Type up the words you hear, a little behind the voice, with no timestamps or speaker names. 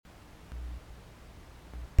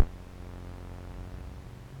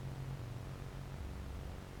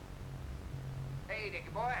Hey,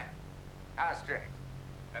 Dickie boy. How's Strick?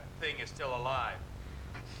 That thing is still alive.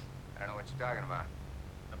 I don't know what you're talking about.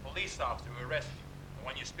 The police officer who arrested you. The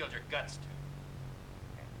one you spilled your guts to.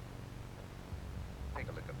 Take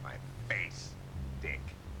a look at my face, Dick.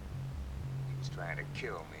 He was trying to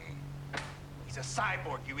kill me. He's a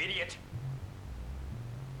cyborg, you idiot.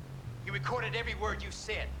 He recorded every word you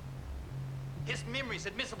said. His memory's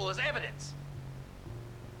admissible as evidence.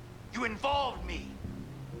 You involved me.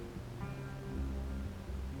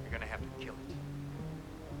 You're gonna have to kill it.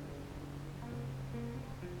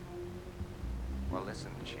 Well,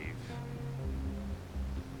 listen, Chief.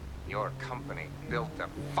 Your company built the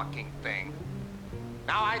fucking thing.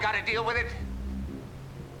 Now I gotta deal with it.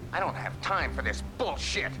 I don't have time for this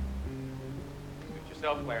bullshit. Suit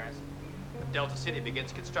yourself, Clarence. Delta City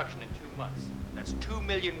begins construction in 2 months. That's 2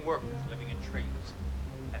 million workers living in trades.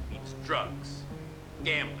 That means drugs,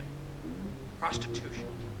 gambling, prostitution.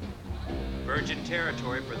 Virgin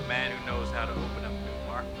territory for the man who knows how to open up new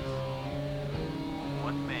markets.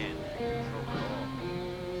 One man can control it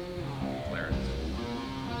all. Clarence.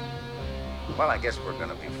 Well, I guess we're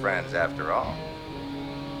gonna be friends after all.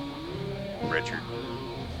 Richard.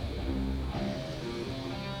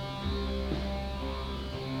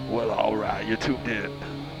 Well, all right, you're tuned in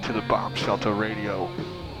to the Bomb Shelter Radio.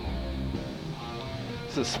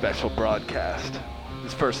 It's a special broadcast.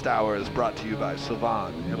 This first hour is brought to you by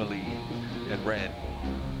Sylvan, Emily, and Ren.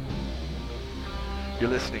 You're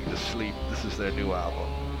listening to Sleep. This is their new album,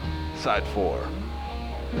 Side 4.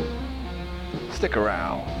 Stick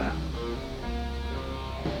around.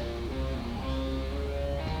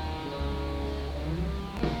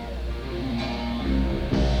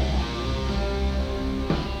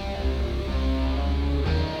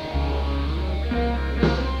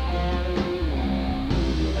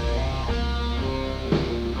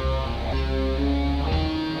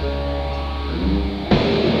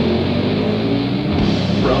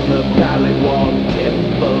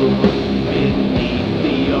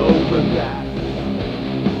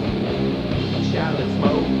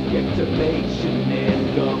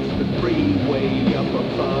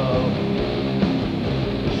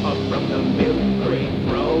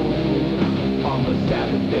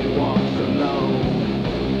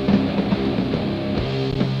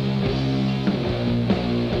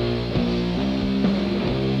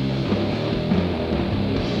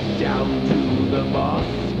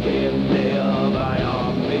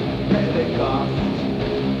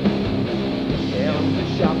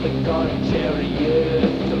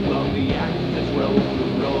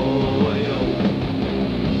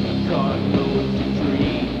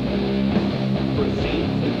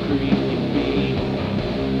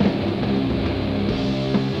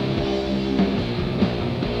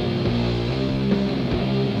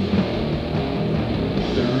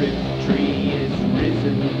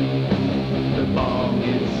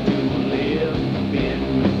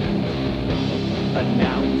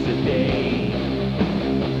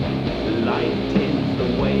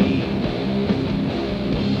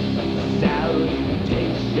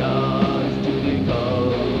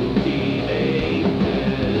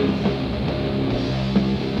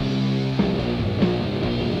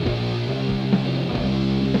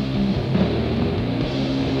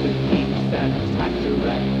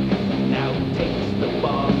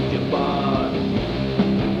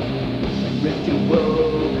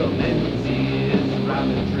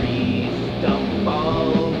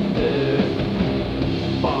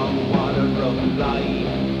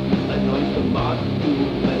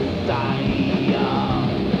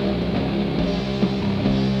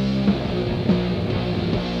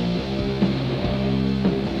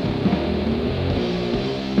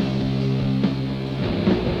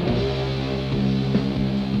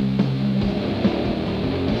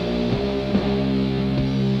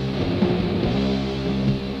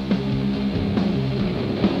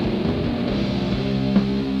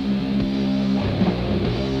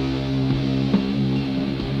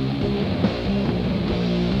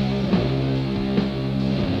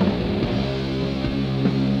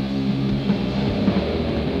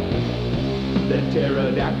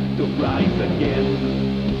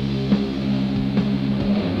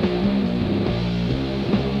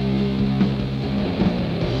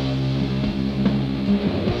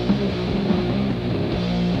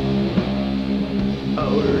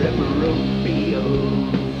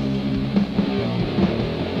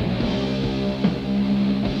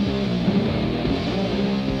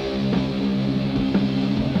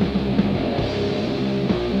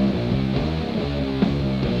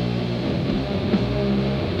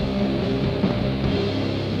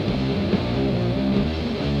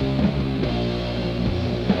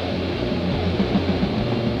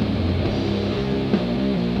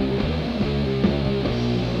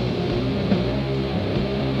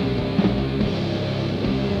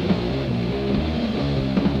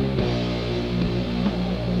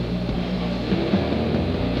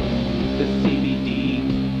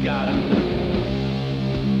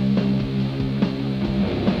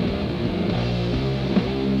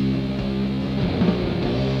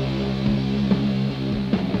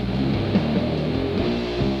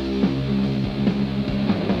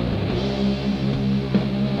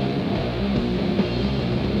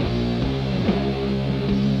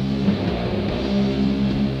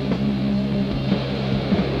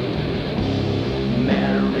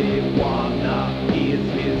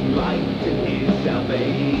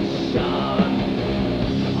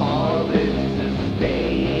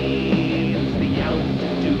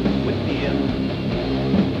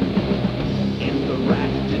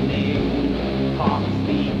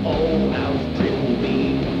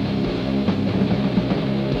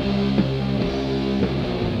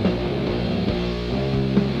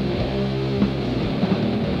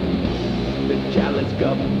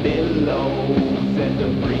 billows and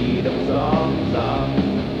the freedom songs are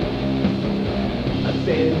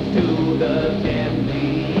ascends to the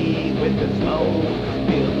chimney with the smoke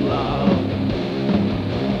still low.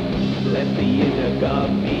 Let the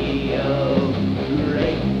intercom feel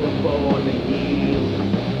right before the yield.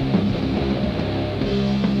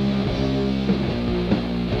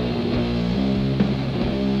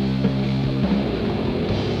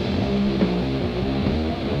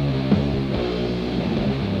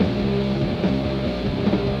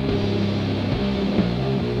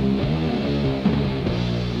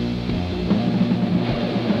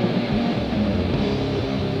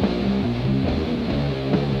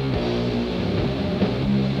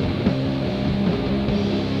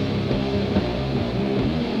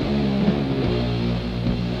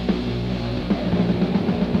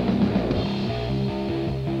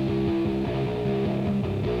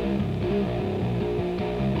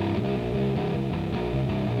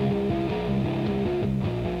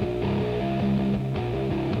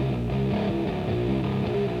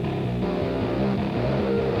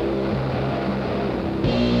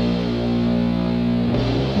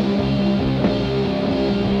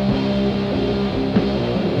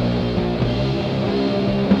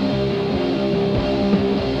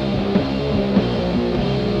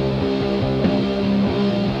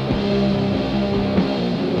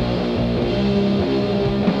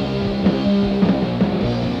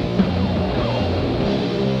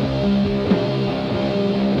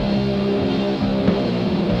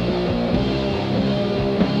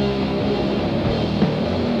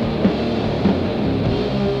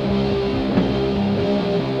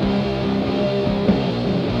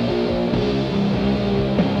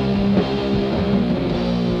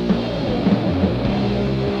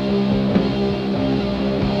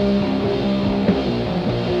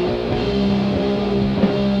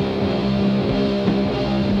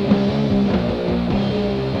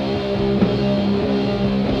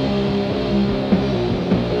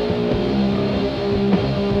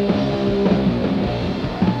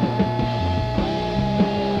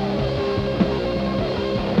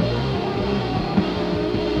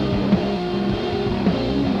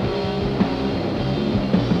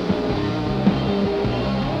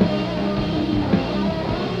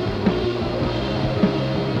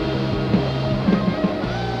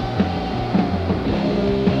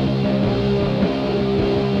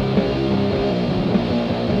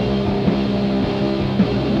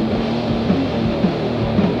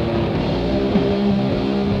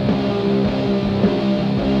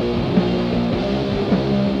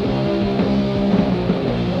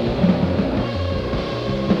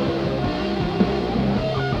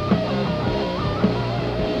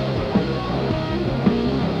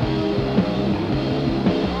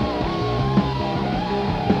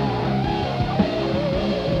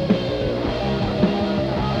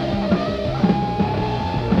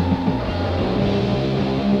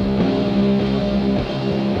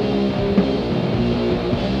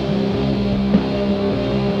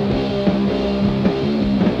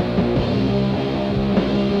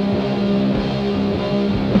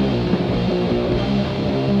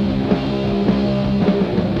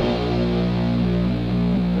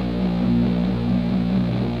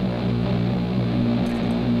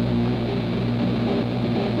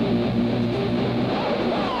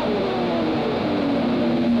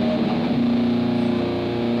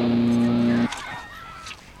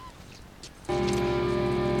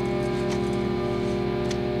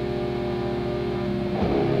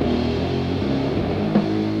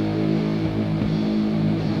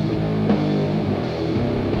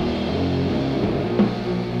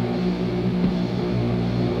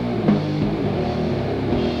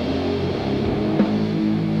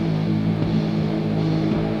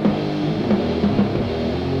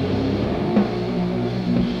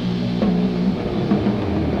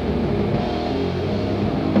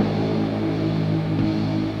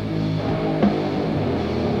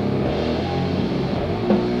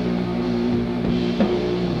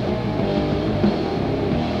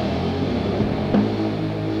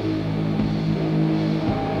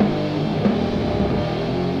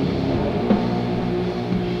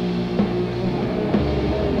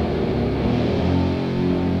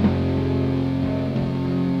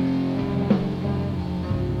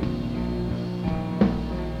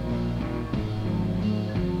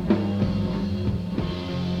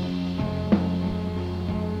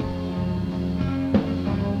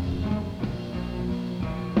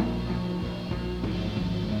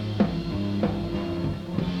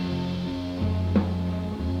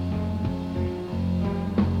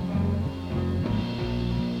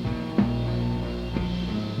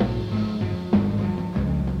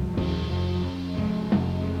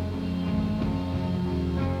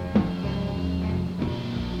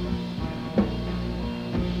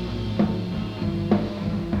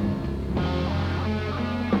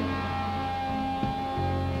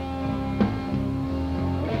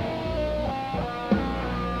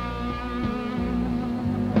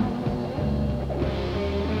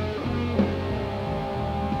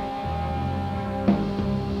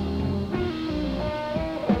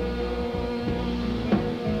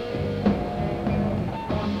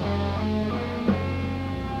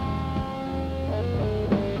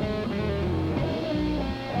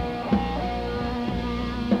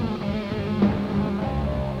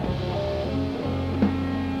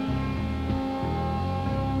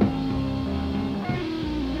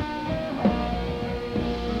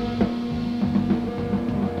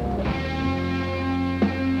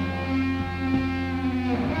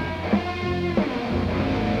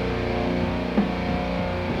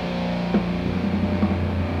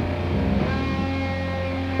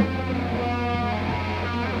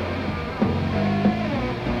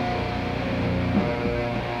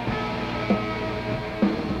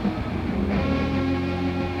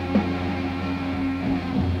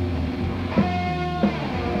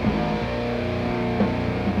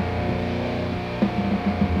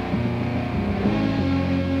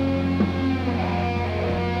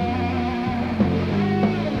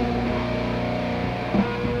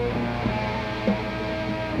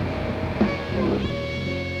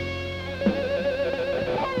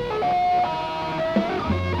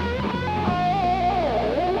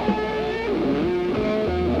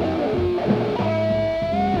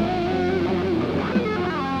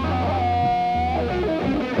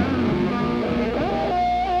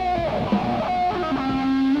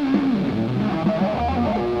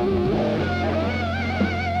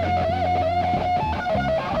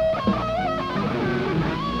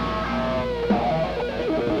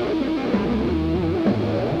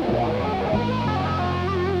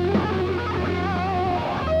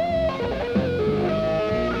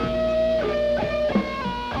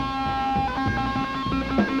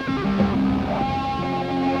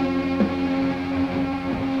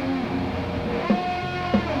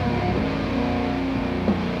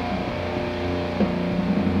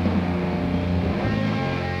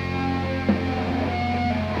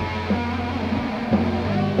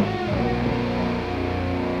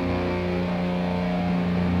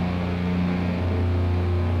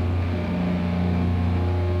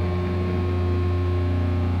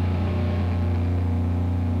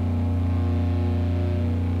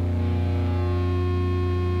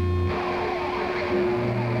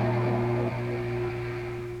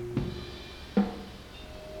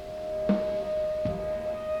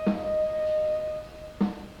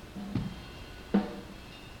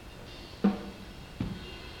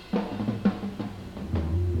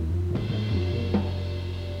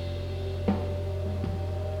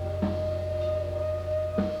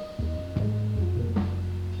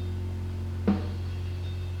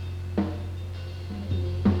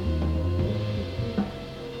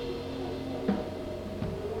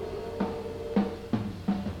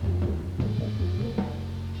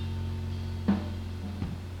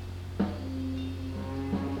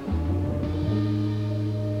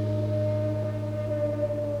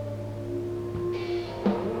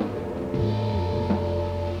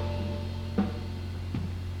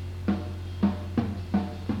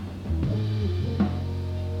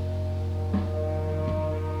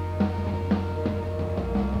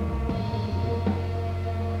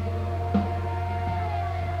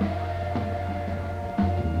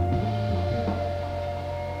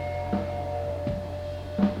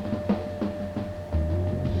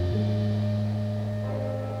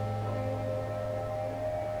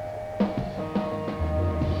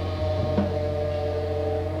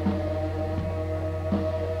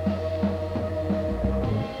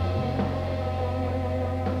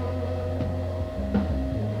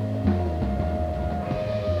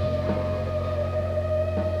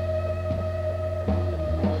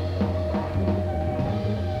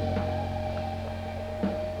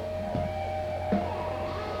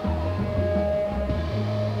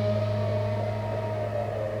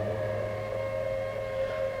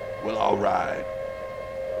 Well, all right.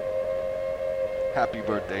 Happy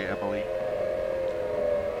birthday, Emily.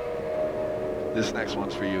 This next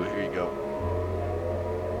one's for you. Here you go.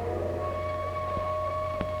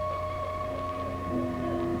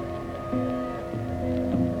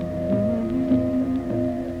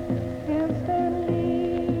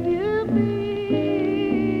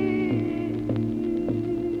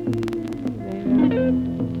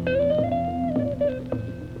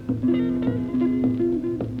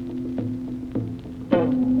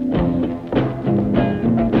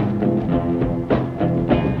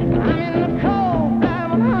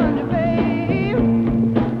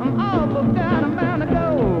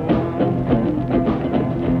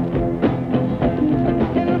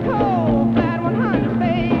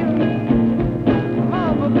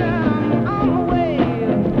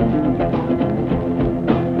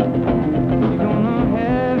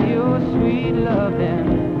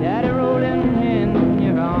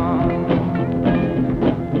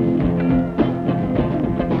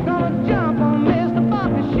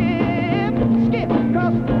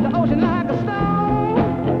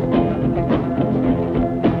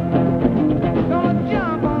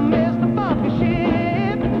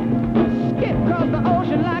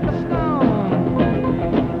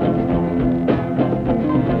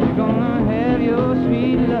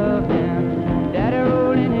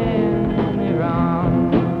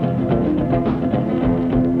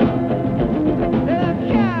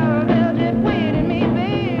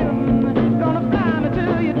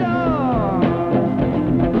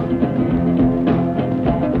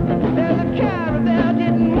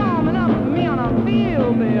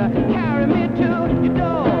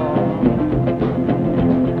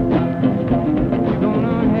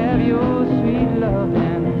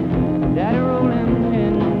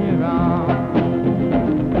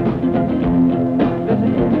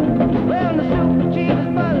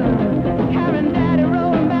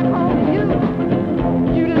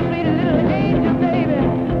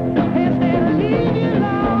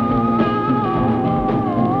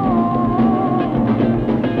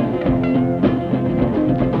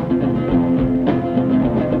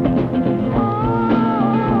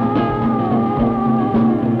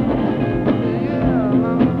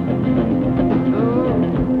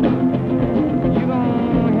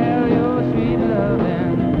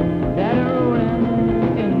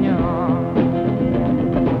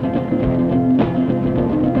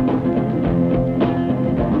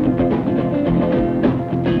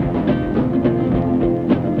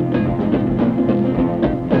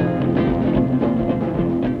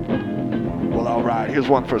 Here's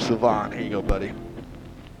one for Sylvan. Here you go, buddy.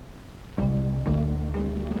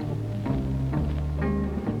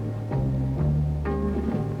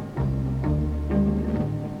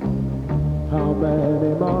 How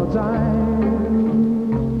many more times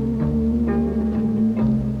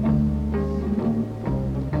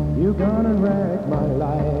you gonna wreck my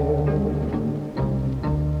life?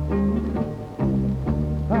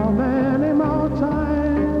 How many more times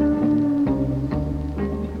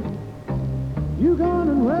you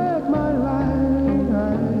gonna wreck my life?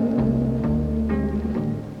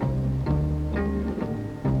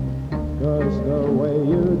 'Cause the way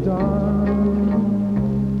you done,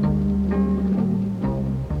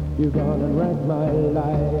 you gonna wreck my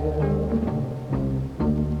life.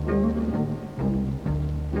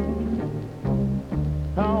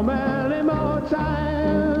 How many more times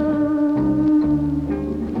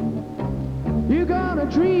you gonna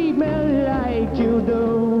treat me like you do?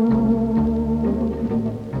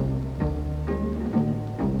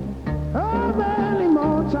 How many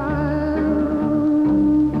more times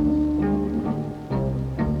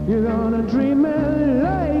you gonna treat me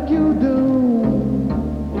like you do?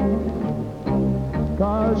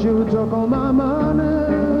 'Cause you took all my money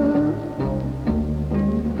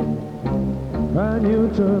and you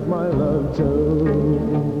took my love too.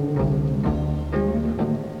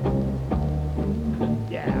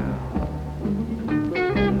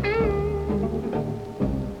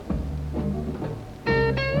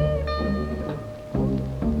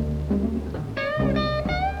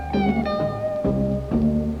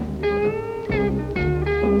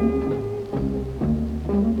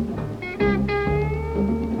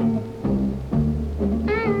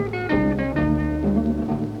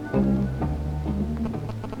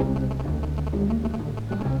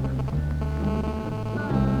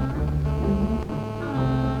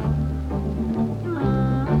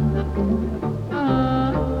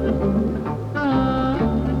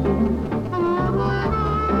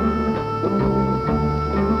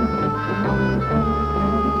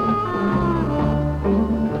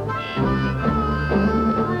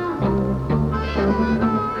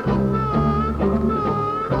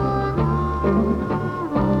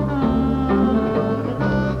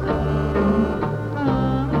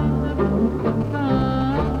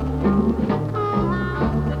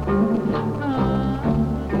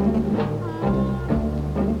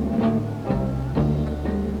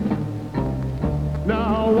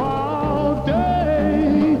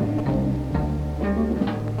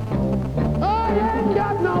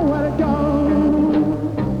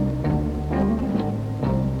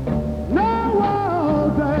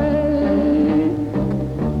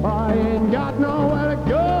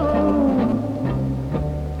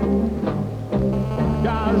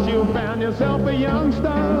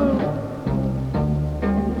 stuff.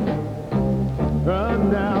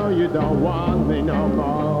 Now you don't want me no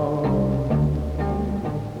more.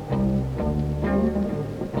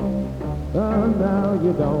 Now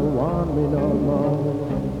you don't want me no more.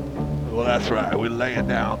 Well, that's right. We're laying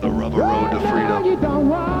down the rubber road to freedom. You don't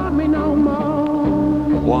want me no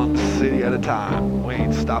more. One city at a time. We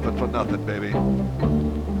ain't stopping for nothing, baby.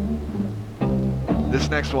 This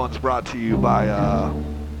next one's brought to you by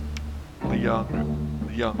the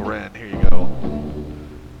young Ren. Here you go.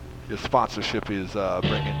 Your sponsorship is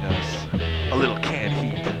bringing us a little canned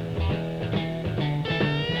heat.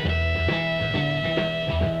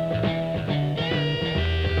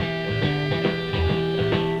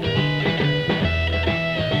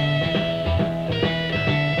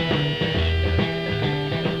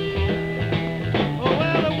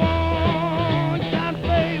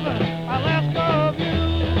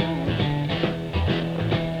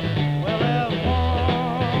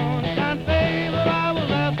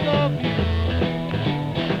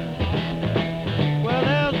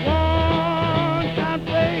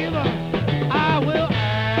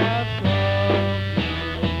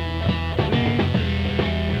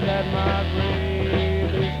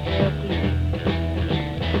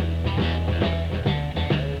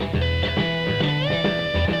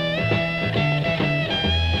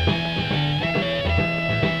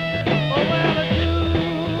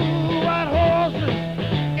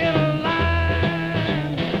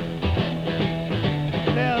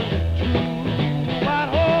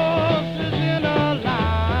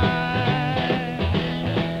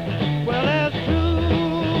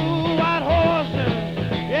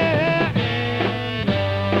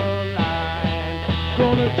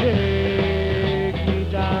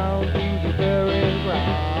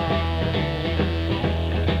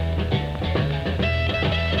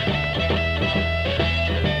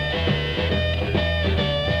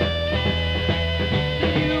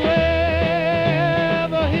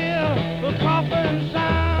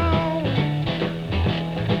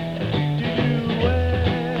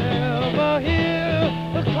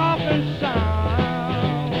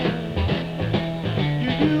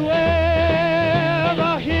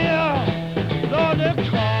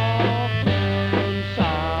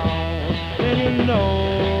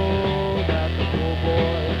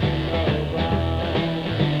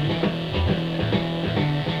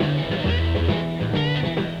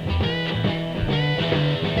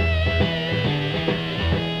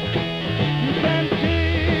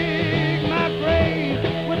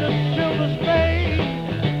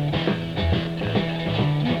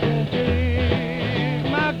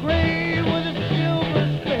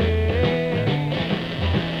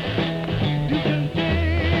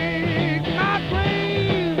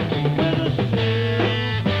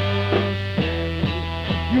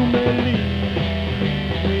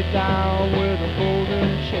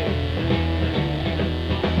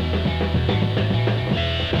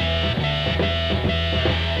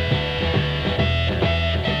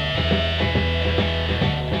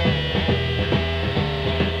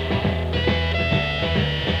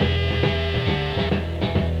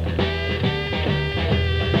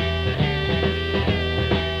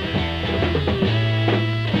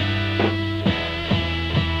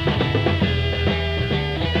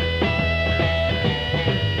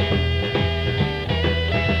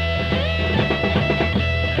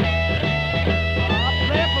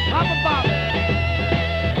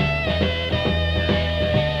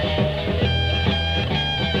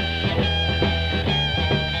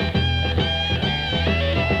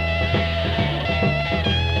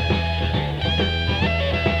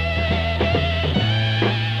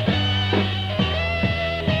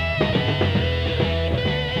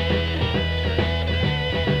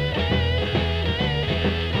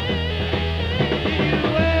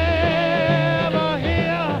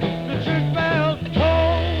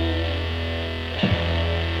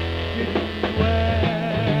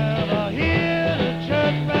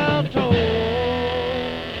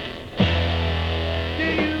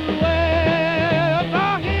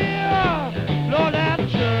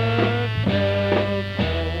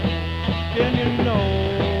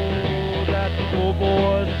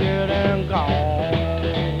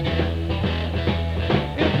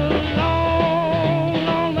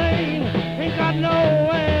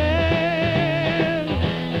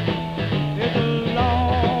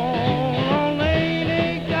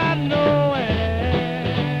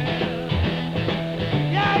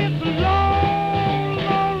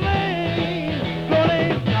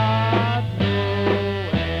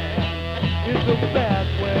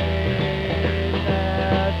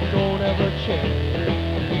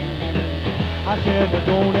 I said,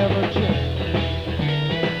 don't ever change.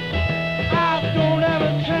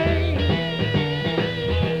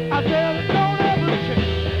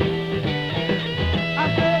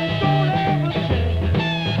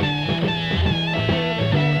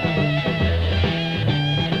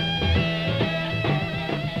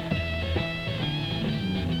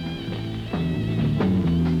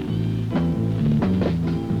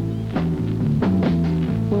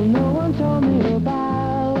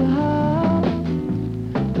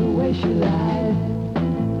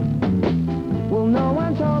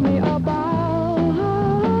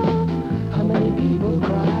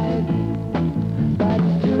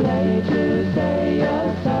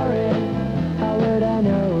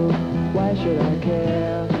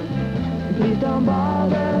 don't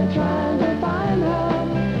bother trying to find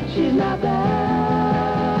her. She's not there.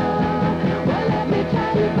 Well, let me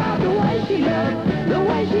tell you about the way she looked, the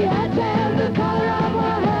way she had tails, the color of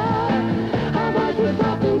her hair. Her voice was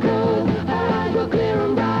soft and cool, her eyes were clear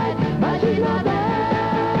and bright, but she's not there.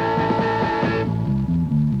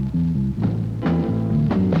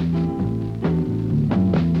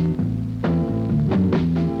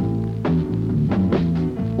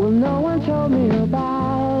 Well, no one told me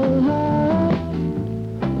about her.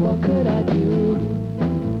 What could I do?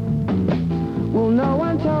 Well, no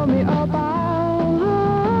one told me about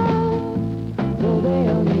her, though they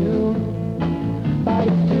all knew. But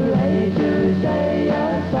it's too late to say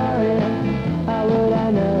you're sorry. How would I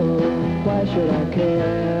know? Why should I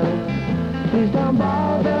care? Please don't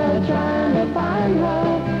bother trying to find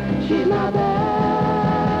her. She's not there.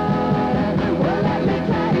 Well, let me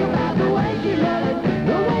tell you about the way she looked,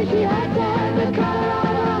 the way she acted, the color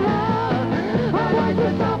of her hair. Her voice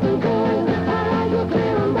was soft and cool, her eyes were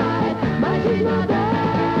clear and bright, but she's not there.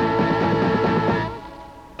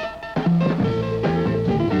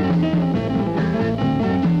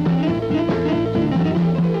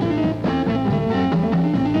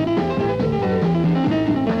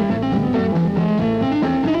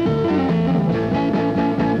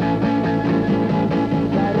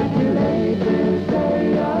 But it's too late to say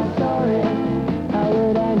you're sorry. How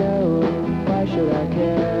would I know? Why should I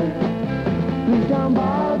care? Please don't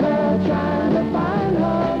bother trying to find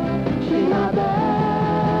her. She's not there.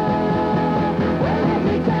 Well, let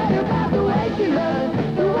me tell you about the way she looked,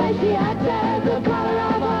 the way she acted, the color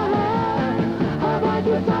of her hair. Her voice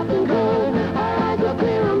was soft and cool, her eyes were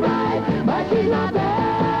clear and bright, but she's not there.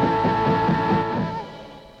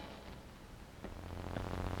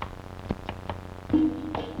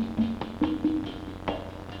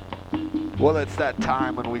 Well, it's that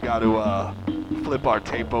time when we got to flip our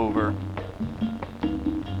tape over.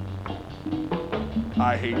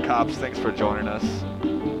 I Hate Cops, thanks for joining us.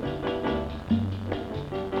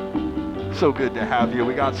 So good to have you.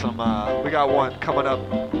 We got one coming up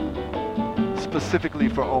specifically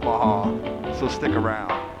for Omaha, so stick around.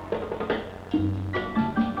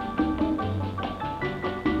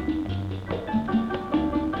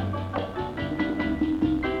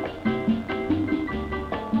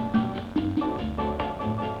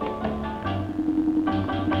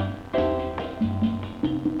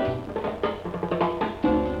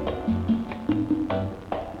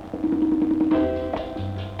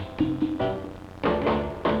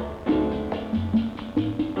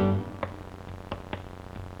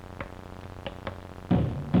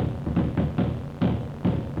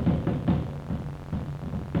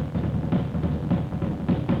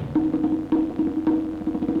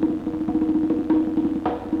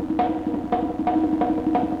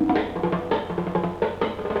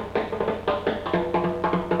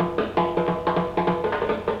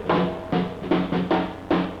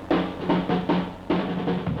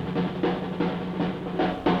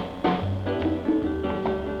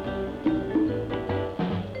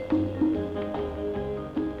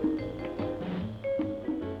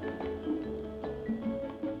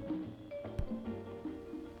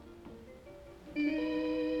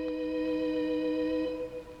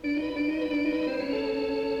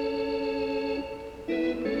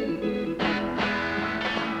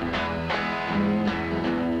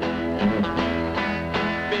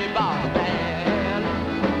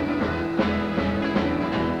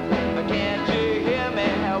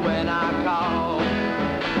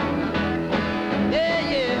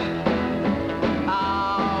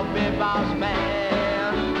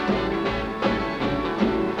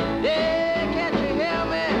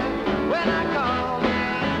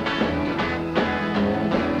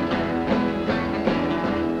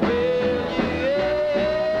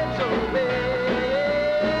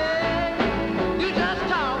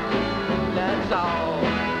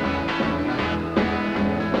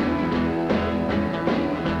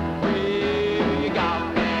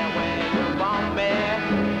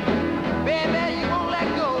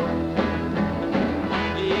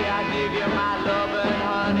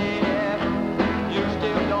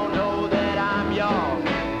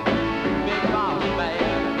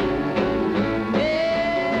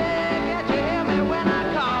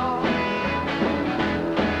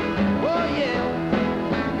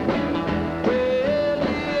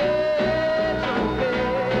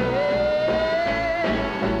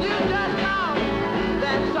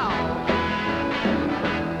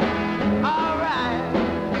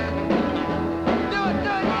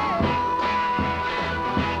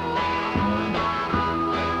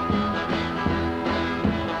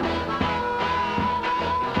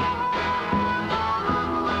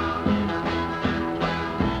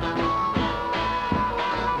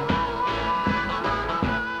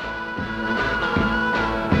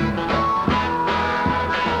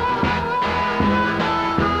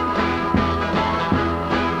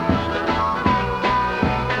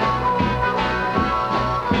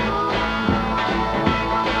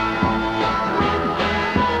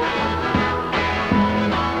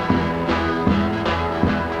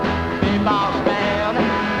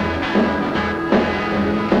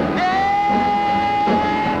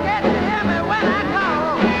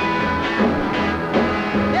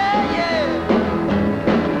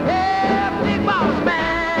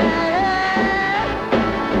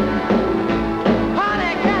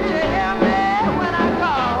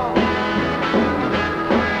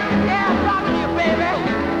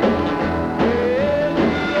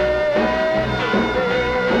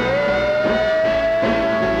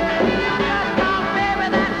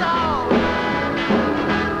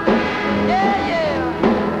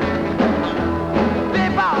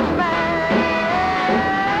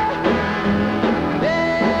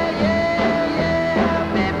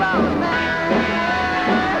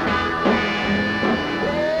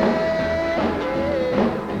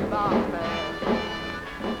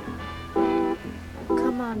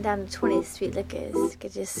 down to 20th Street Liquors.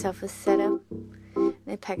 Get yourself a setup, and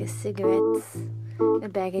a pack of cigarettes, and a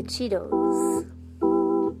bag of Cheetos.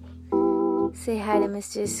 Say hi to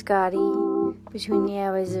Mr. Scotty between the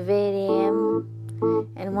hours of 8 a.m.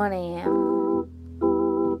 and 1 a.m.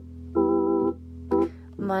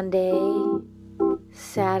 Monday,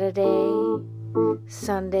 Saturday,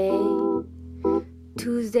 Sunday,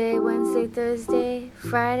 Tuesday, Wednesday, Thursday,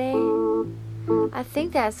 Friday. I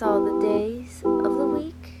think that's all the days of the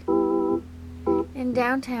week. In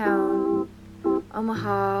downtown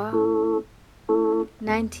Omaha,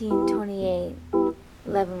 1928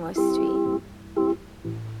 Leavenworth Street.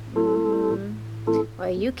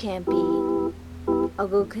 Where you can't beat a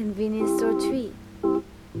good convenience store treat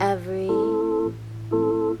every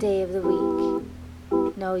day of the week.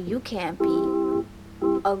 No, you can't beat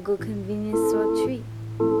a good convenience store treat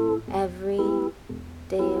every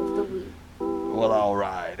day of the week. Well, all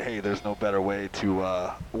right. Hey, there's no better way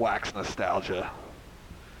to wax nostalgia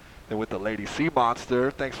than with the Lady Sea Monster.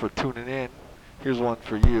 Thanks for tuning in. Here's one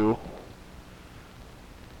for you.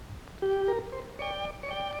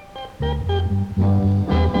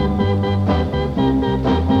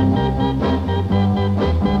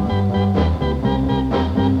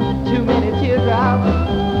 Too many teardrops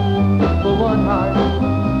for one heart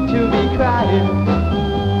to be crying.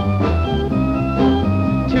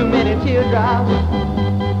 Too many teardrops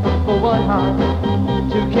for one heart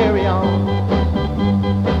to carry on.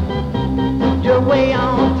 You're way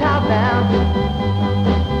on top now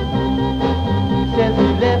since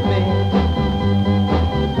you left me.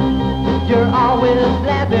 You're always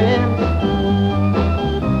laughing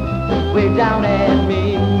way down at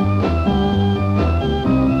me.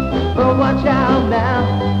 But watch out now,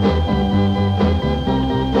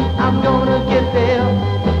 I'm gonna get there.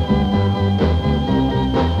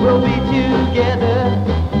 We'll be together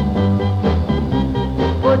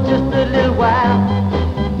for just a little while,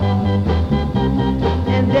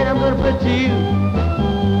 and then I'm gonna put you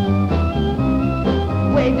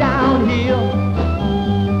way down here,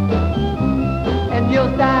 and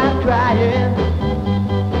you'll start crying.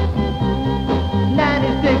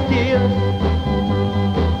 96 tears.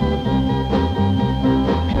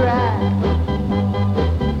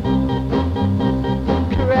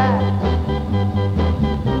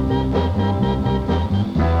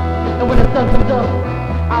 Sun comes up,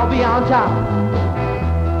 I'll be on top.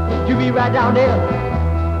 You be right down there,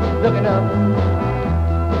 looking up.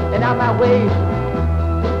 And I might wave,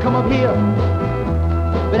 come up here,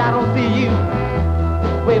 but I don't see you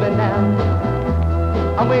waving now.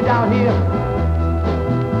 I'm way down here,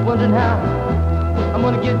 wondering how I'm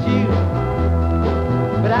gonna get you,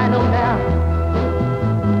 but I know now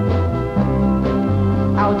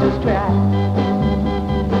I'll just try,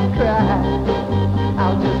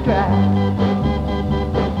 I'll just try.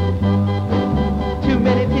 Too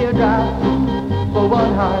many teardrops for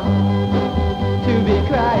one heart to be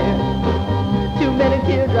crying. Too many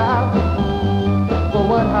teardrops for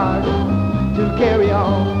one heart to carry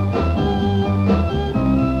on.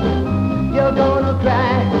 You're gonna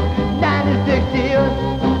cry 96 tears.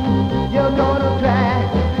 You're gonna cry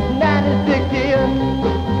 96 tears.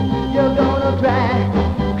 You're gonna cry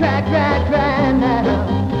now.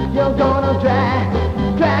 You're gonna cry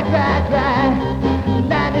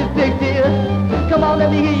 96 tears. Come on, let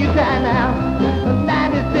me hear you cry now.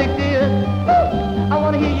 96 tears. Woo! I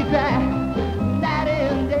wanna hear you cry night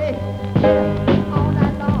and day, all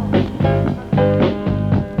night long.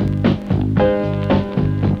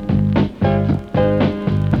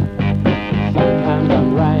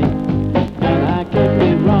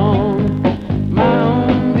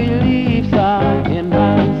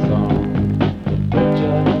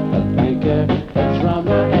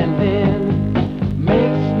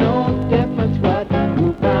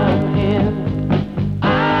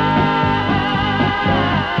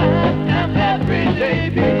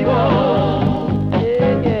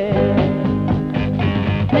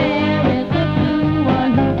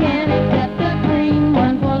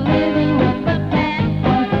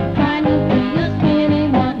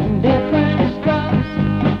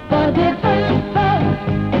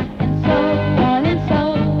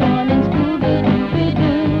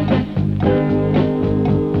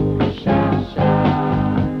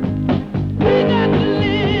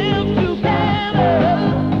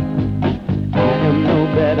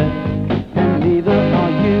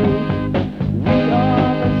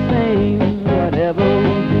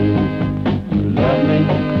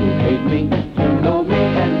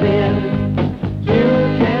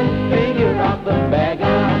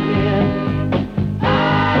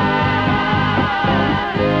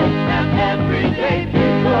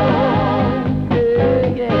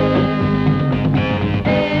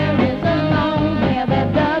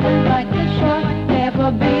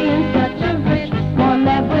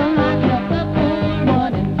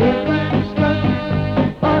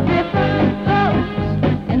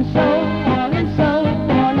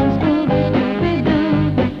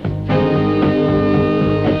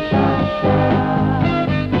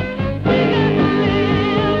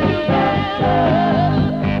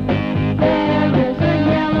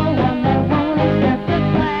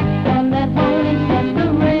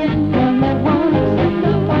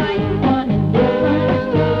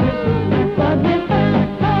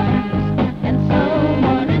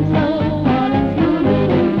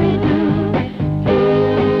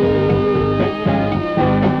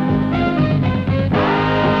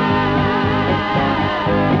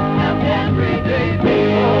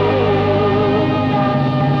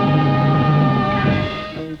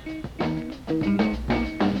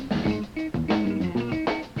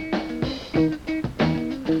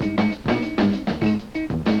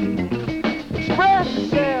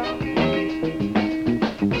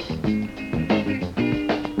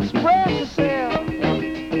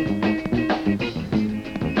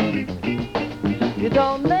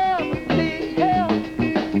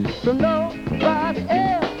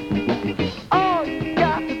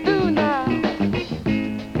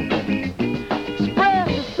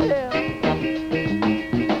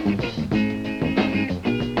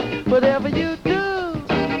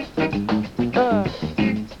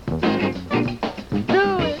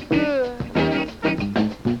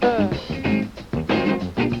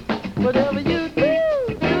 Whatever you do,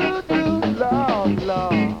 Lord,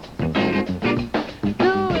 Lord.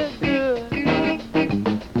 Do it good.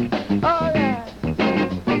 Oh yeah.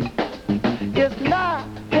 It's not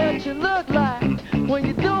what you look like when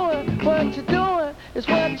you're doing what you're doing. It's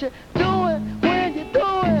what you're doing when you're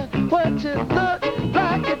doing what you look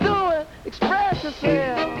like you're doing. Express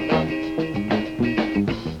yourself.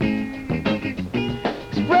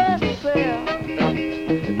 Express yourself.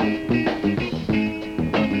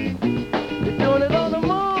 You're doing it on the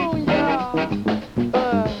moon, y'all.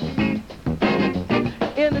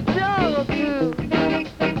 In the jungle too.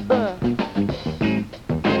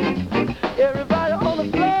 Everybody on the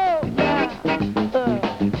floor now.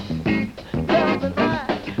 Jumping like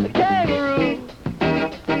a kangaroo.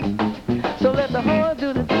 So let the horn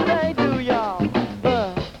do the do they do, y'all.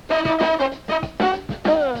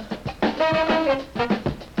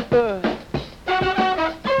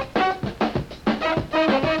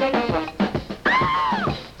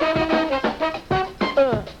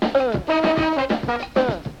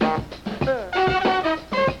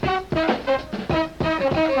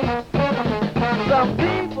 Some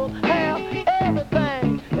people have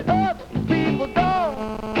everything and other people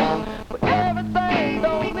don't. But everything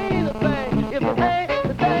don't mean a thing if it ain't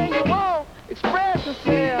the thing you want. Express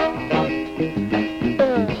yourself.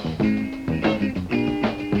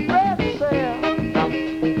 Express yourself.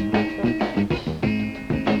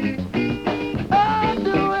 Oh,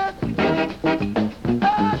 do it.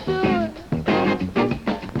 Oh, do it.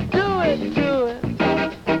 Do it, do it.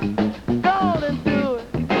 Go on and do it.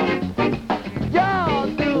 Y'all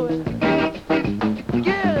do it.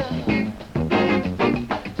 Get it.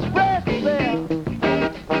 Express yourself.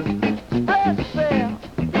 Express yourself.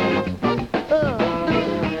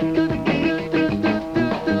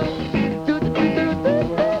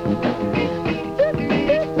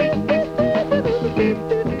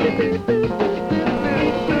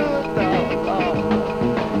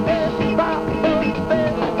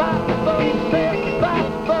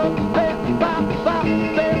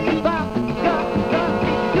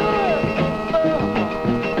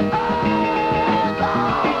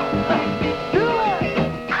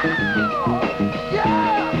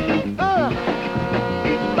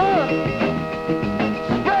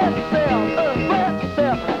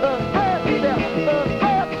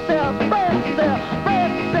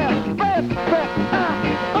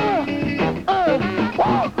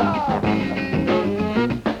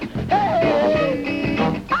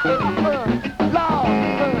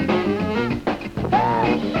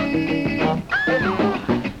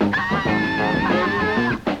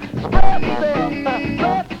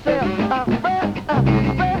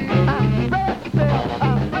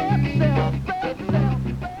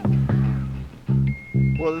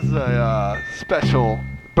 Well, this is a special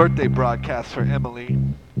birthday broadcast for Emily.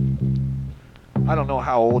 I don't know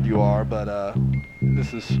how old you are, but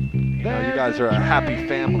this is, you guys are a happy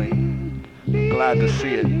family. Glad to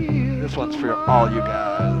see it. This one's for all you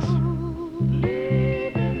guys.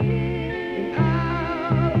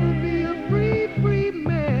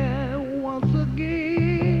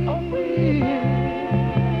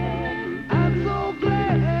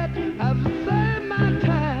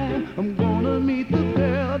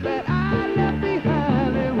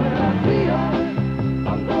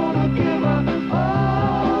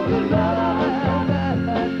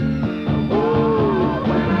 Oh,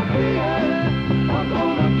 when I see her, I'm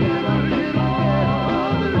gonna give her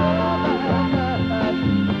a little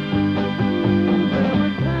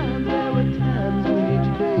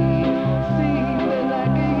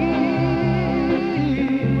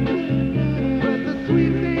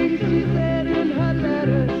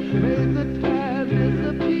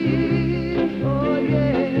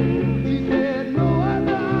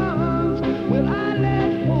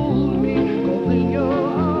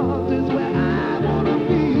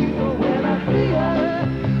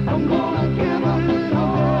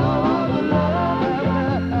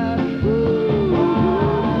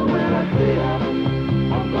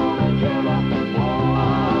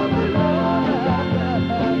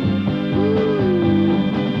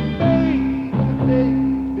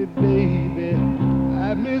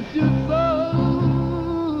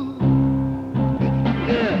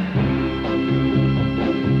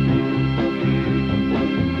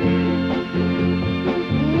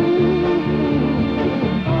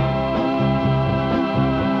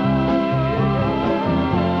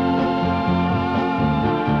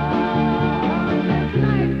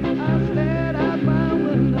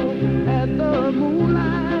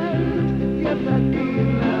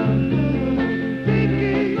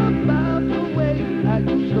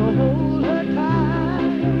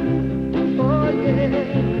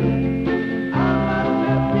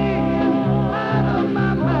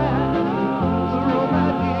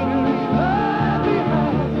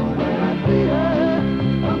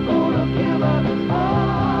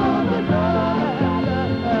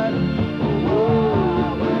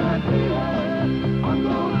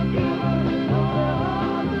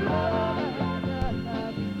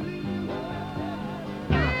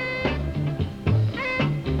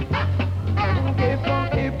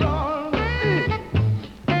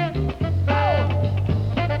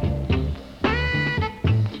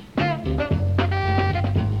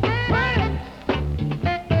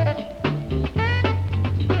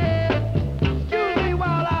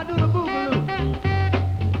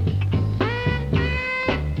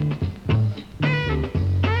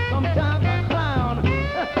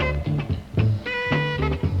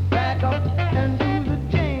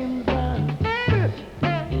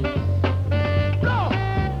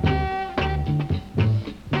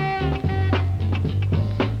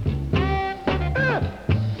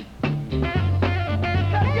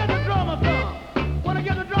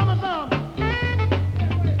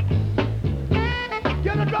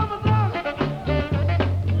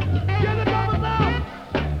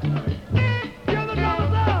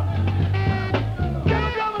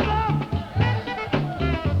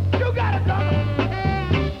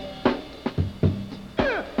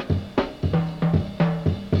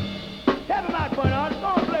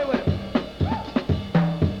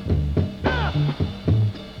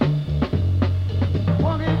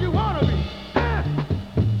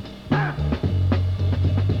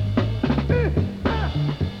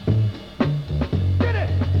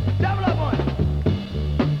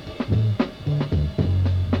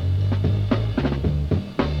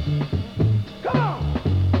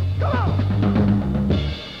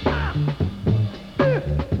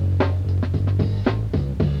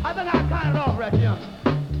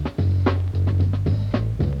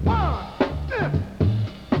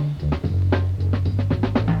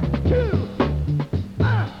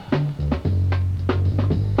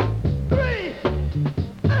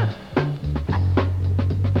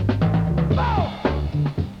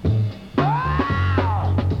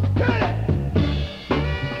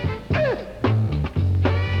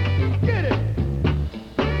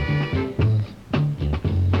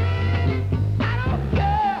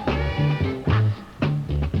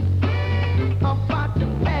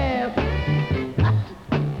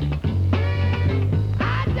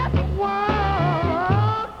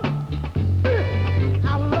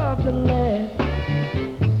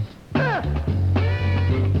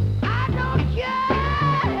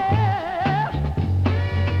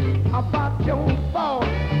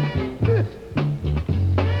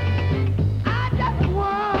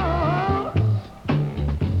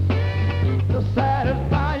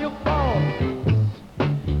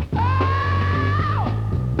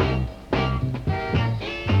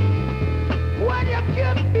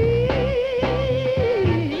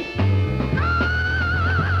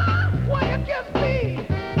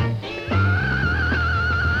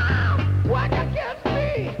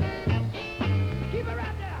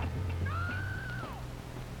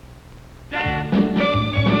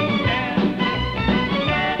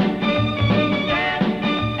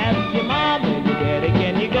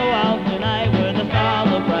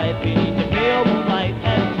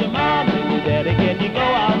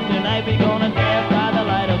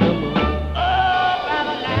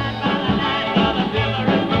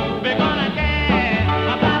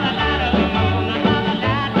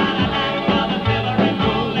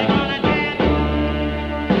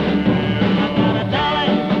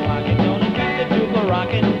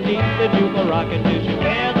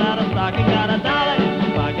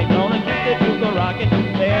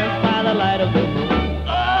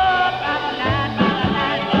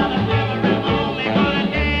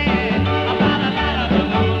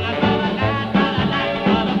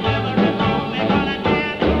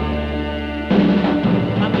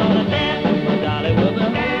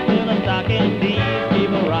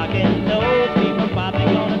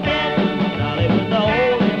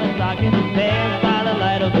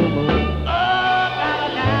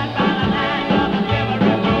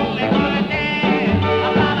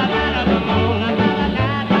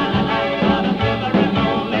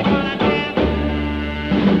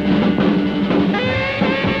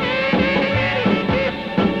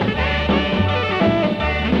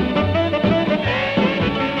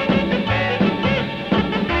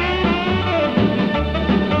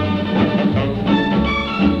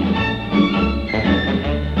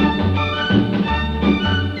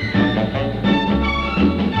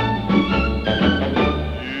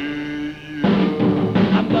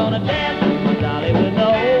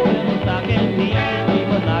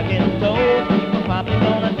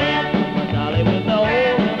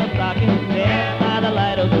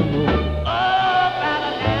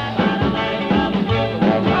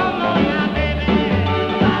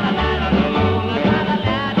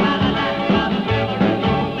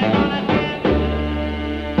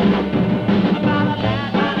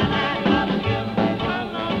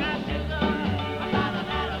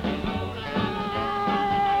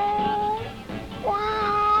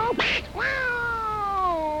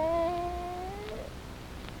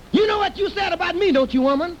what you said about me, don't you,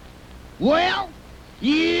 woman? Well,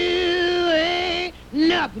 you ain't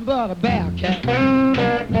nothing but a bear cat.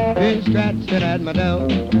 Been scratching at my door.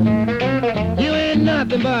 You ain't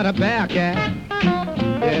nothing but a bear cat.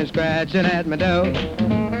 Been scratching at my door.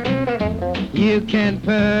 You can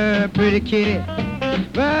purr, pretty kitty,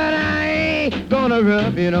 but I ain't gonna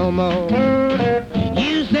rub you no more.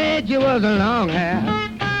 You said you was a long hair,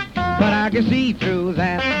 but I can see through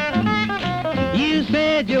that. You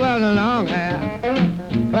said you was a long hair,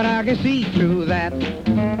 but I can see through that.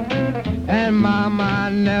 And mama, I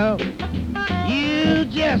know you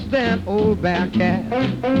just an old bear cat.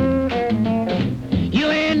 You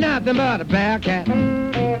ain't nothing but a bear cat.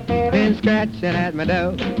 Been scratching at my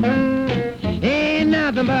door. Ain't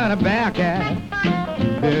nothing but a bear cat.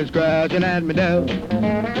 Been scratching at my door.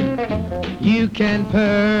 You can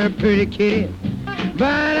purr, pretty kitty,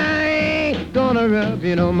 but I ain't gonna rub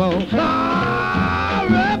you no more. Oh,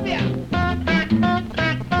 rub ya!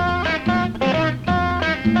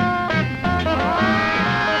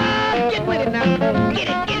 Get with it now. Get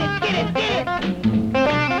it, get it, get it, get it.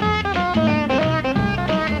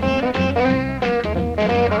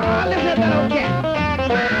 Oh, listen to that old cat.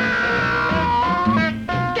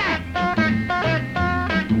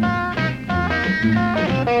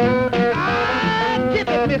 Tip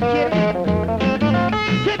it, Miss Kitty.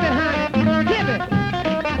 Tip it, honey. Tip it.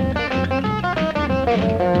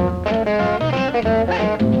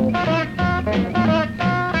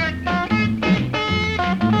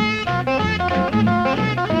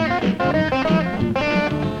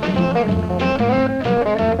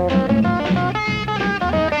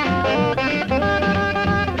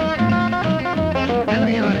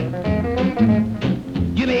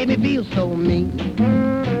 You made me feel so mean,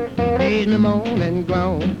 made me moan and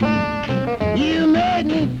groan. You made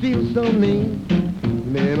me feel so mean,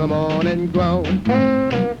 made me moan and groan.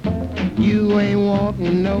 You ain't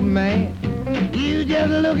wanting no man, you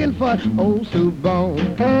just looking for old soup bone.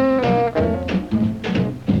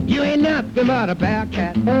 You ain't nothing but a bear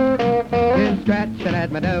cat, been scratching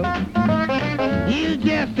at my door. You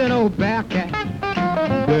just an old bear cat,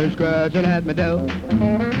 been scratching at my door.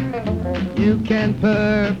 You can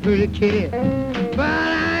purr, pretty kitty, but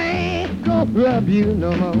I ain't gonna rub you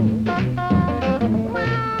no more.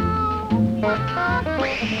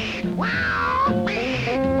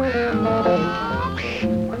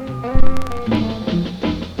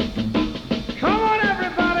 Come on,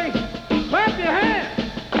 everybody, clap your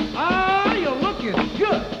hands. Oh, you're looking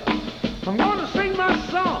good. I'm gonna sing my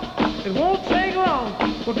song. It won't take long.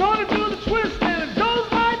 We're gonna do the twist, and it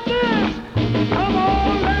goes like this. Come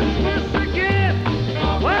on, let's twist again,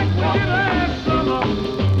 like we did last summer.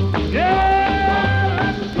 Yeah,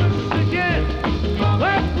 let's twist again,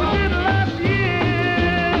 like we did last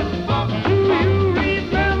year. Do you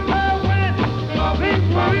remember when things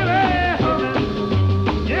were really happening?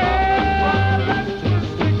 Yeah, let's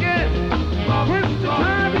twist again. Twist the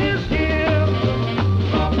time is here.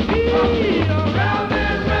 Around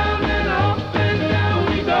and round and up and down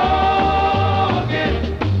we go.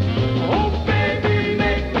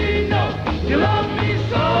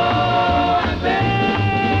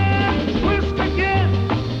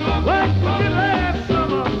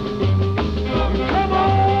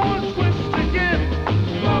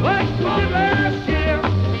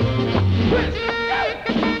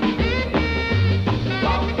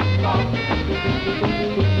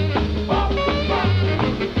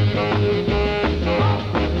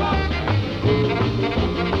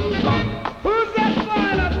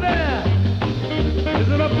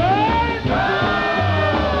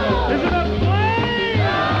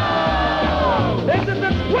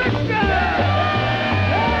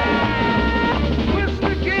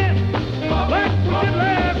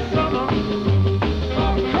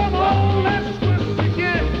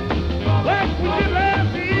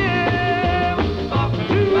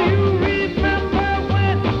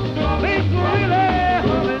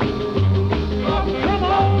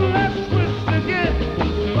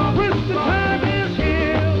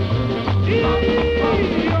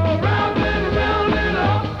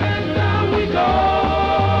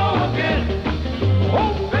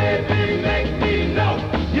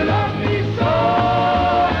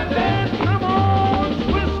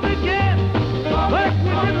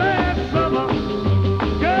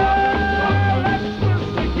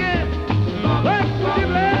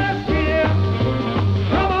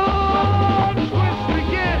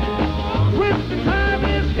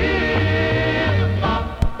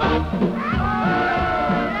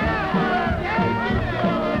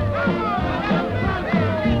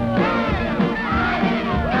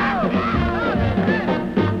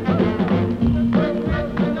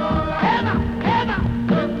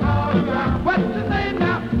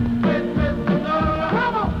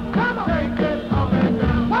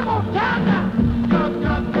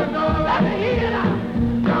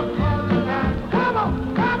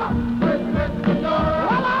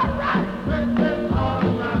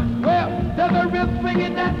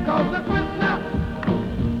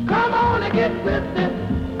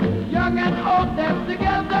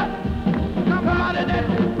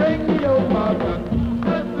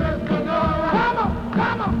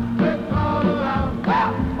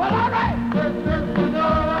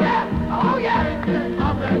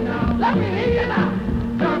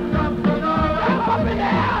 me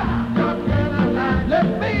down. Let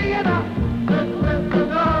me in. Come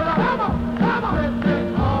on, come on.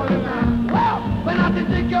 Well, when I can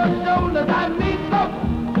take your shoulders, I mean both.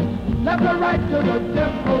 Left or right to the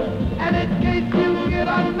temple. And in case you get a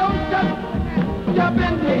notion, jump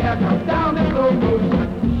in the air, come down in slow motion.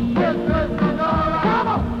 Come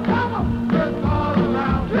on, come on.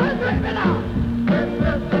 Twist me now.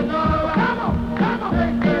 Come on, come on.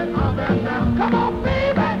 Come on,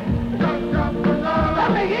 baby. Let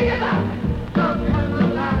me hear you now.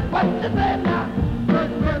 What you say now? Well,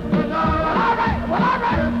 all right, well, all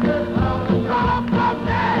right. Come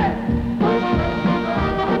there.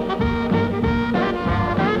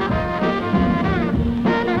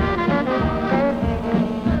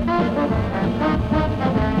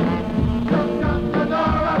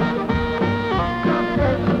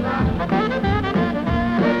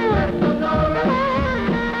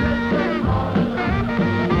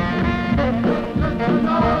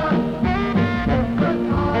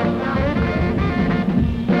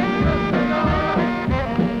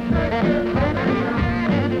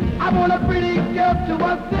 I want a pretty girl to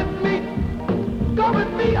assist me. Go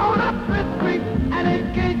with me on up Fifth Street. And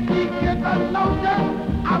in case she gets a notion,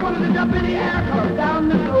 I want her to jump in the air, come down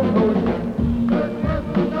the slow motion.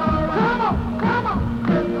 Come on, come on.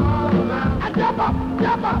 And jump up,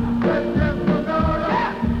 jump up.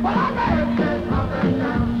 Yeah, well, all right.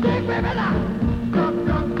 Shake, baby, now.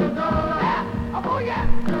 Yeah, oh, yeah.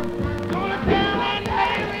 Gonna tell that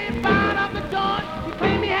lady about up the joint. You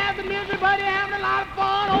claim he has the misery, but he having a lot of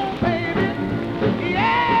fun, oh baby.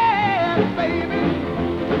 Yeah, baby.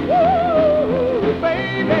 Woo,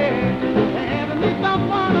 baby. Having me some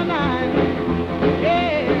fun tonight.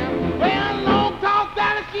 Yeah. Well, long tall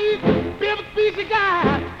salad, she's built a piece of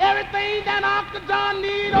guy. Everything that Uncle John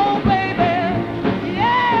need, oh baby.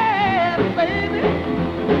 Yeah, baby.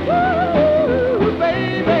 Woo,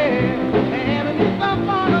 baby. Having me some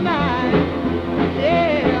fun tonight.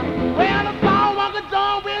 Yeah. Well, the song Uncle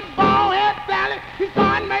John with bald head salad. He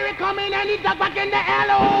saw Mary coming and he ducked back in the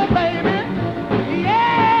alley, oh baby.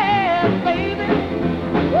 Yeah, baby.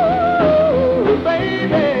 Woo,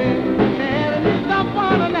 baby. Having me some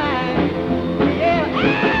fun tonight. Yeah.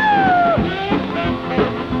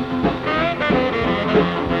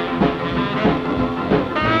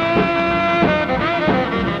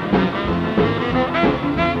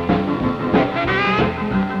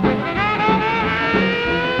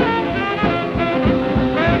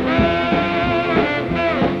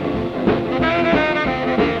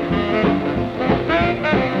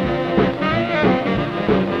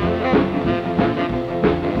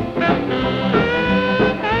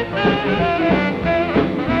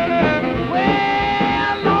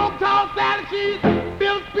 Well, long tall salad, she's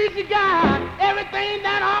built speechy guy. Everything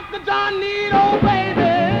that Uncle John need, oh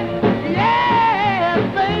baby. Yeah,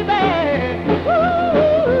 baby.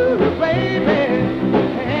 Woo, baby.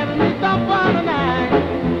 Having me some fun tonight.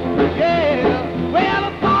 Yeah. Well, I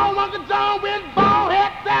saw Uncle John with bald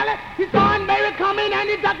head salad. He saw Mary coming and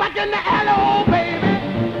he ducked back in the alley, oh baby.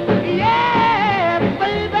 Yeah,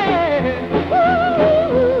 baby.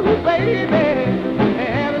 Woo, baby.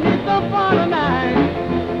 Having me some fun tonight.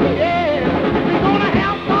 Yeah. We're gonna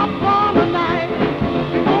have some fun tonight.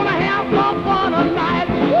 We're gonna have some fun tonight.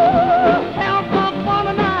 Woo, have some fun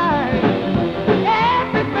tonight.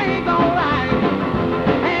 Everything's alright.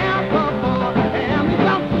 Have some fun. Have me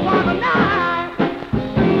some fun tonight.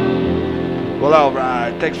 Well, all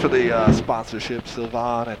right. Thanks for the sponsorship,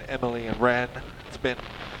 Sylvan and Emily and Ren. It's been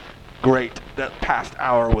great. That past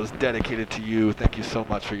hour was dedicated to you. Thank you so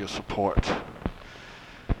much for your support.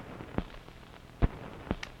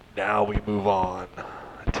 Now we move on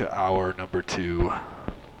to hour number 2.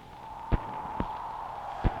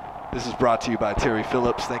 This is brought to you by Terry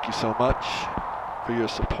Phillips. Thank you so much for your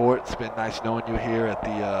support. It's been nice knowing you here at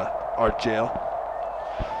the art jail.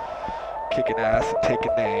 Kicking ass and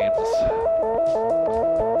taking names.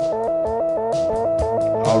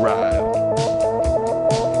 All right.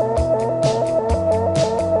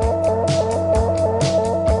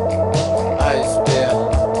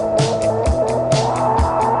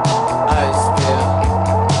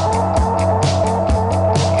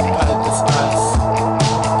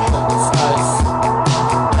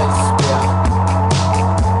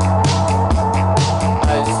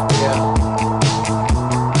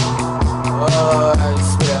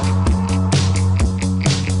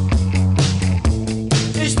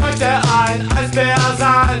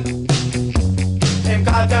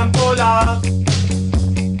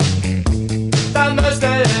 Dann müsste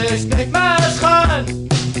ich nicht mehr schreien.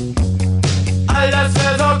 All das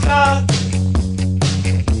wäre so klar.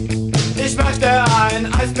 Ich möchte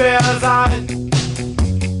ein Eisbär sein.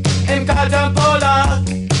 im kalten Polar.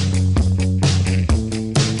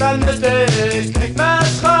 Dann müsste ich nicht mehr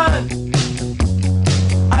schreien,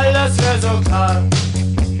 alles wäre so klar.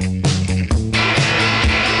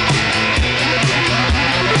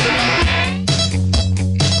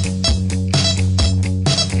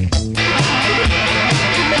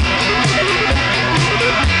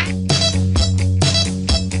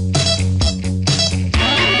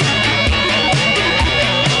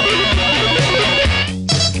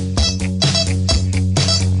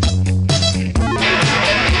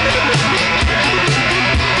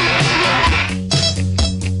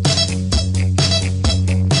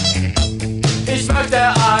 Ich möchte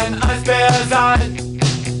ein Eisbär sein,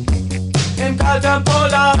 im kalten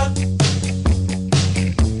Polar.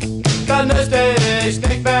 Dann müsste ich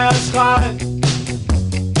nicht mehr schreien,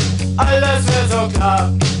 alles wäre so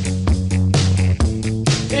klar.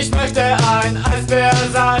 Ich möchte ein Eisbär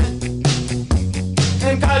sein,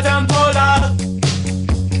 im kalten Polar.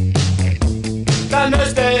 Dann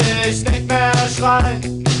müsste ich nicht mehr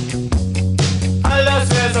schreien, alles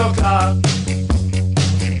wäre so klar.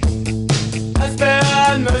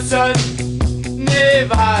 Eisbären müssen nie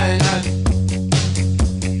weinen.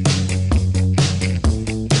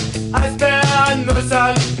 Eisbären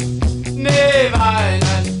müssen nie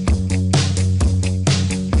weinen.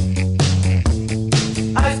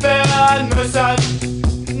 Eisbären müssen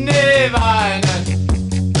nie weinen.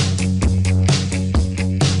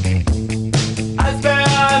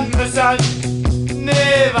 Eisbären müssen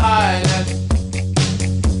nie weinen.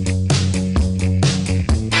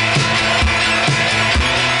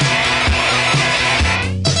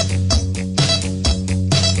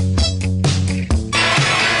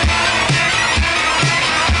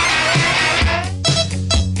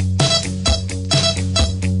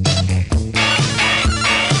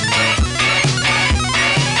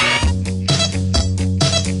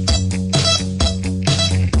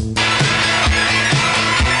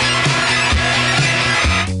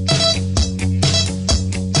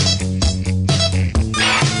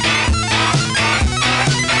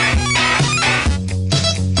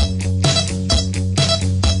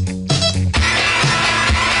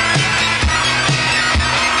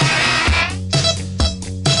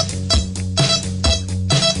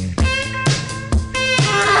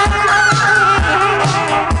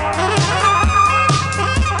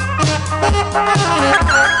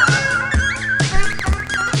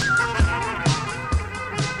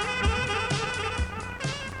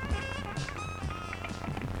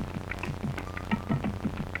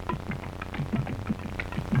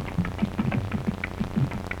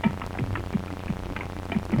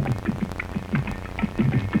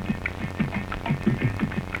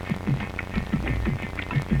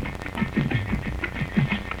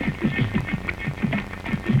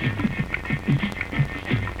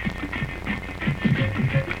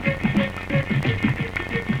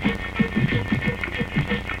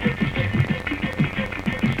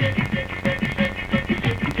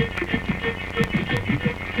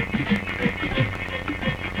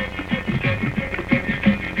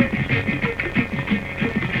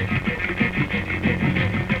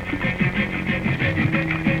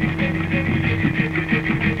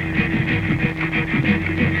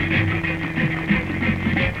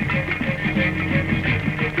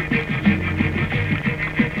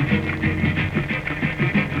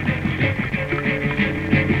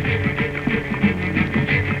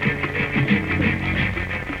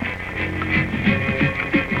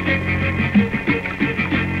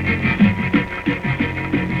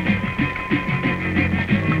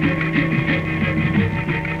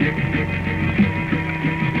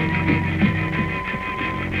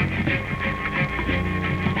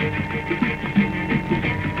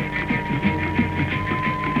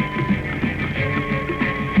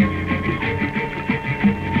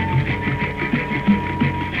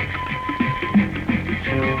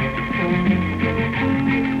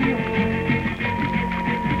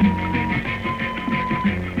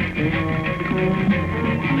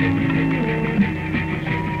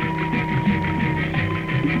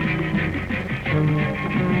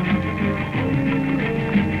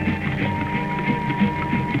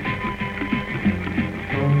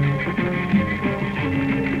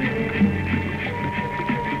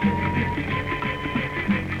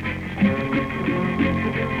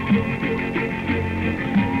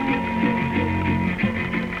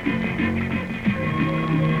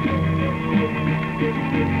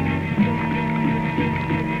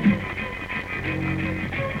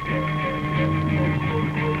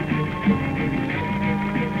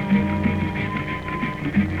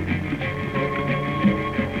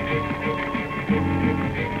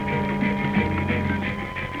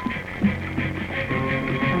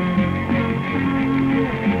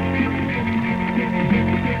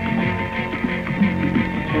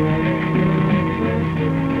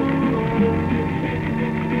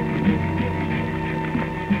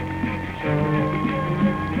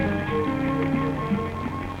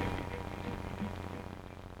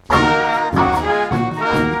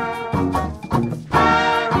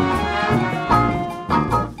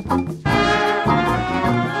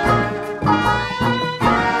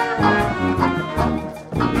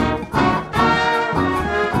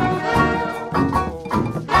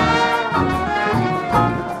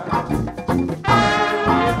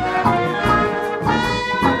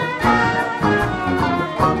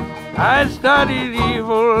 I studied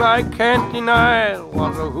evil, I can't deny.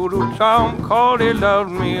 Was a hoodoo charm called He Loved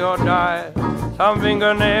Me or Die. Some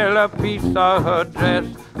fingernail, a piece of her dress,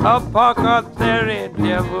 a pocket theory,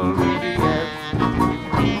 devil yes.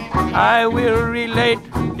 I will relate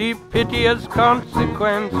the piteous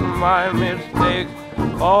consequence of my mistake.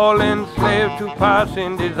 All enslaved to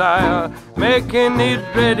passing desire, making it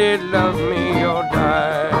dreaded love me or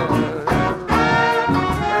die.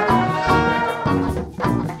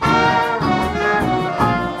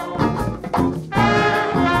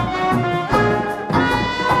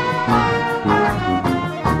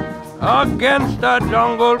 Against the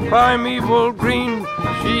jungle primeval green,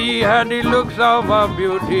 she had the looks of a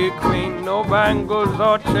beauty queen. No bangles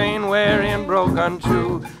or chain wearing broken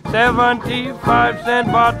shoe,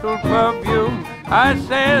 75-cent bottle perfume. I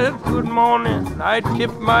said good morning, I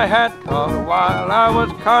tipped my hat all while I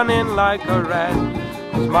was cunning like a rat.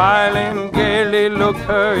 Smiling gaily looked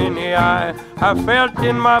her in the eye. I felt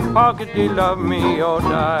in my pocket He loved me or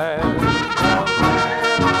die.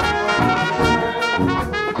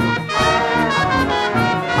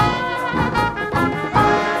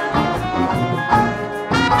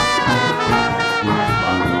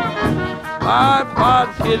 My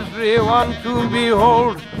past history one to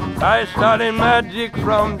behold. I studied magic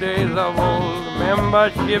from days of old.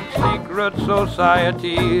 Membership, secret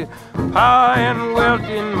society, power and wealth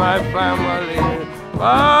in my family.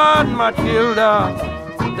 But Matilda,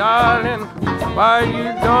 darling, why you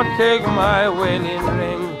don't take my wedding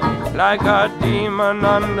ring? Like a demon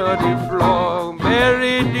under the floor,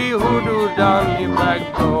 bury the hoodoo down the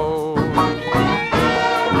back door.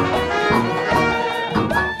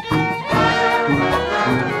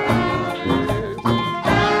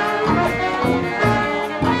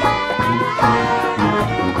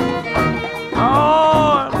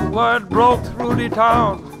 Word broke through the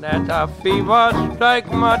town that a fever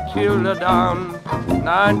strike Matilda down.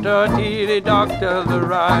 9:30 the doctors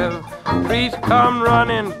arrive. Priest come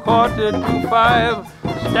running 4:45.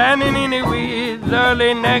 Standing in the weeds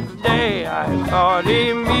early next day, I saw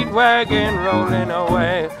the meat wagon rolling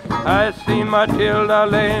away. I seen Matilda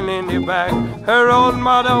laying in the back, her old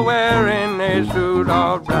mother wearing a suit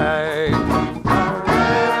of black.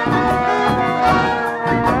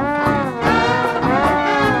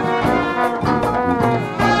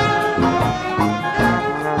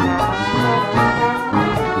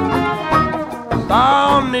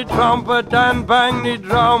 Sound the trumpet and bang the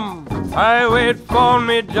drum, I wait for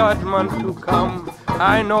me judgment to come.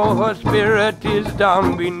 I know her spirit is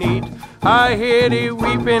down beneath. I hear the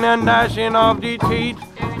weeping and gnashing of the teeth.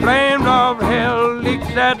 Flames of hell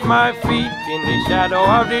licks at my feet. In the shadow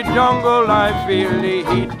of the jungle I feel the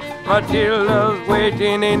heat. Matilda's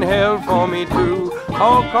waiting in hell for me too.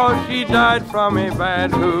 Oh, 'cause she died from a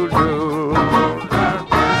bad hoodoo.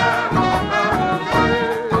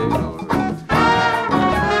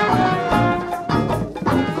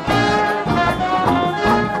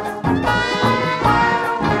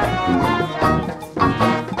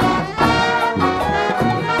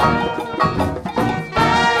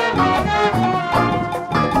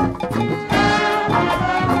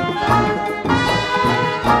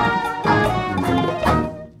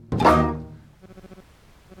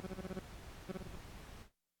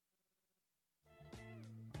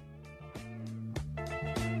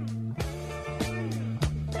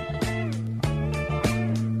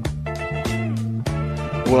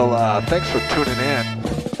 Well, thanks for tuning in.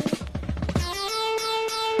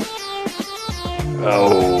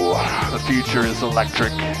 Oh, the future is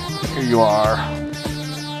electric. Here you are.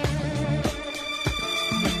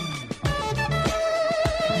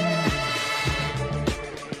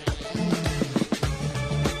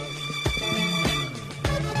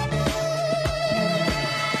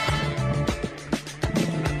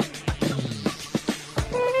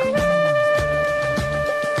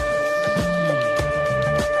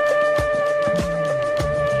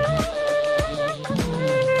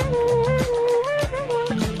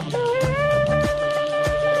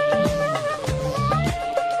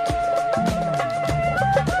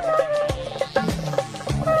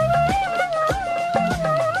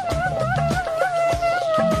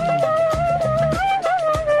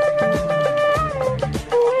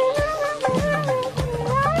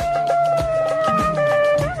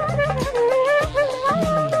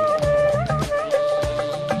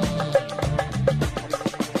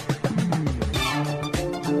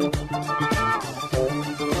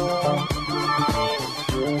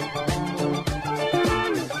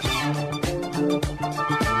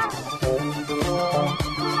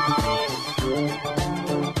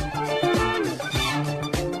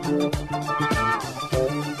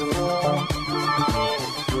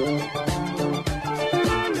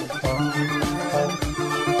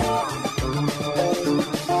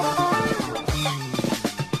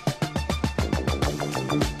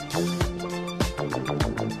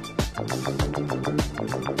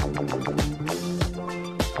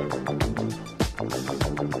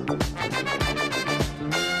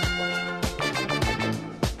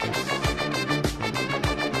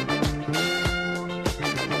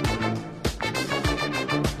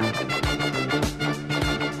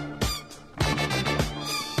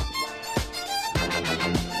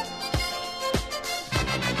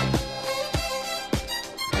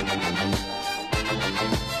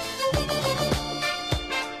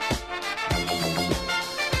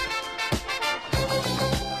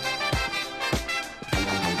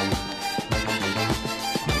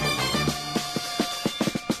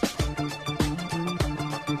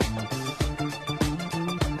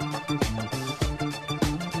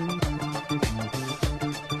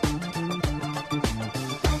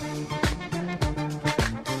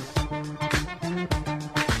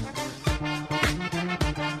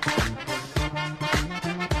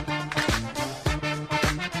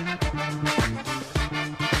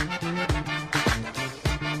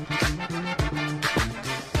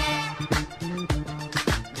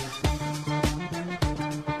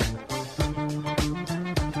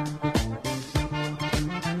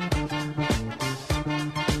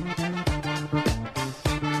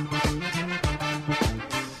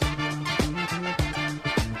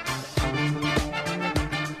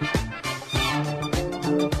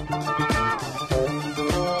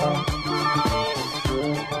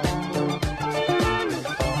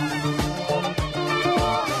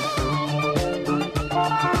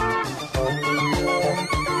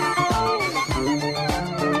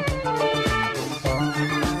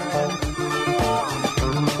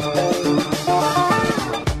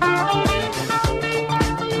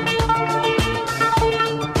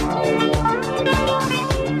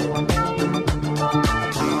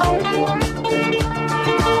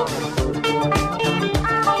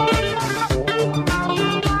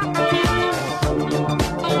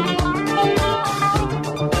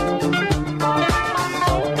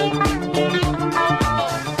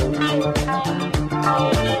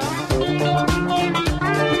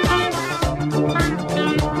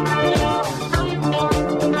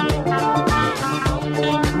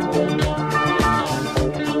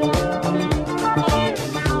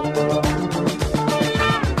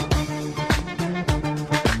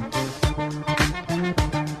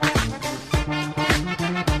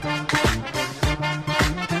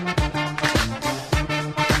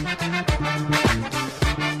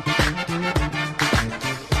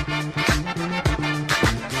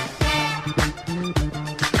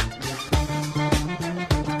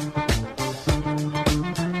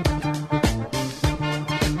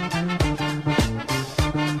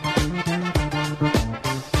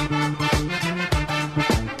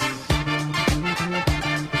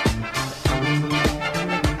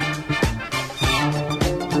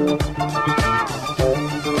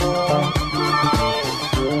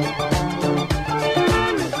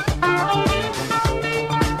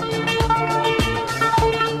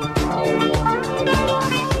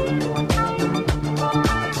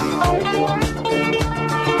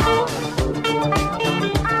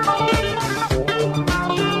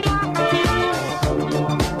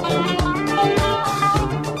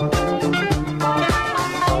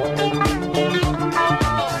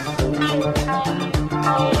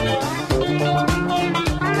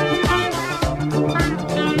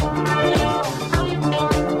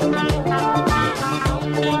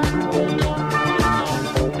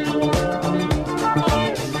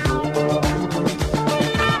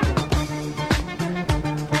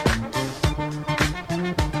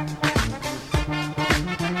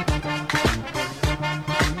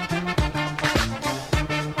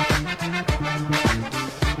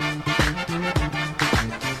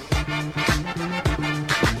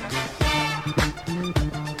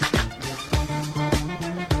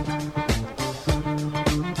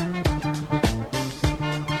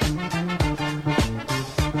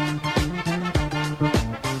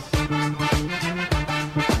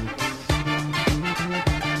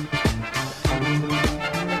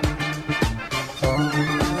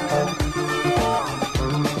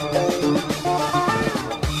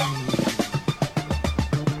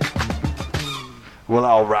 Well,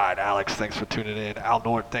 all right, Alex, thanks for tuning in. Al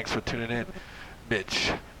Nord, thanks for tuning in.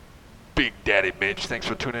 Mitch, Big Daddy Mitch, thanks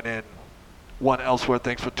for tuning in. One Elsewhere,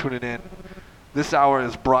 thanks for tuning in. This hour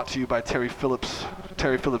is brought to you by Terry Phillips.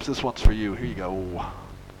 Terry Phillips, this one's for you. Here you go.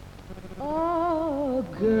 A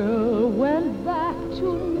girl went back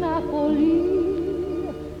to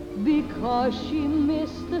Napoli because she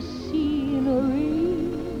missed the scenery,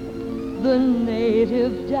 the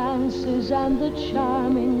native dances and the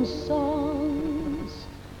charming songs.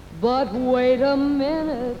 But wait a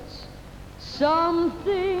minute,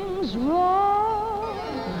 something's wrong.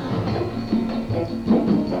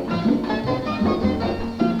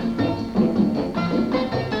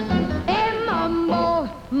 Hey mambo,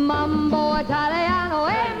 mambo Italiano,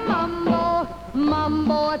 hey mambo,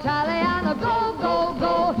 mambo Italiano, go, go,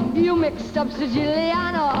 go. You mixed up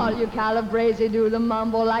Siciliano, all you Calabrese do the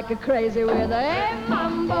mambo like a crazy with a hey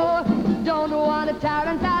mambo. Don't want a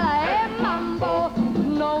tarantella, hey mambo.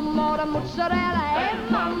 No more the mozzarella, hey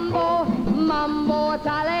mambo, mambo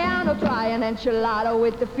Italiano. Try an enchilada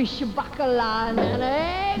with the fish bacala and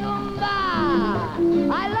hey gumba.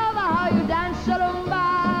 I love how you dance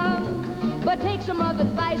rumba, but take some of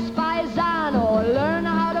advice, paisano. Learn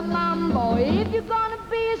how to mambo. If you're gonna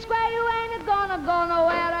be a square, you ain't gonna go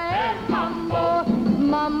nowhere. Hey mambo,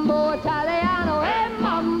 mambo Italiano, hey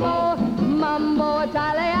mambo, mambo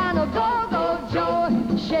Italiano. Go, go, Joe.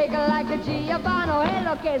 Shake it like a Giovanni. Hey,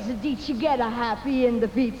 look, as a ditch, you get a happy in the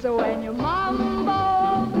feet. So when you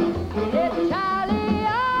mambo Italiano.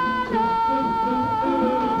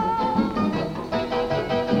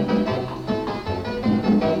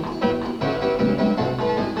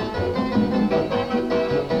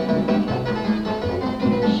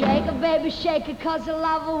 Shake it, baby, shake it, 'cause I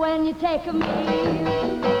love it when you take a me.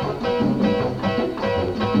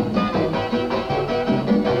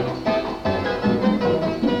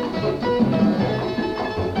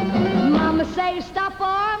 Say stop or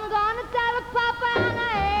I'm gonna tell a papa and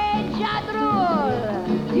I ain't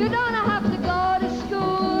Jadrul. You don't have to go to school.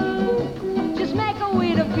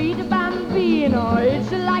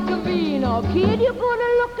 mambo. Kid, you're good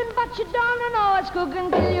at looking, but you don't know it's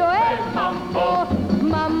cooking till you. Hey, mambo,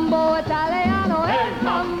 mambo Italiano. Hey,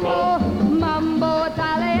 mambo, mambo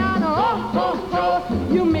Italiano. Oh, oh,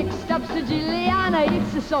 oh. You mixed up Siciliana,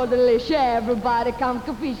 it's so delicious. Everybody come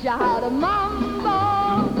capisce how to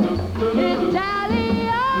mambo Italiano.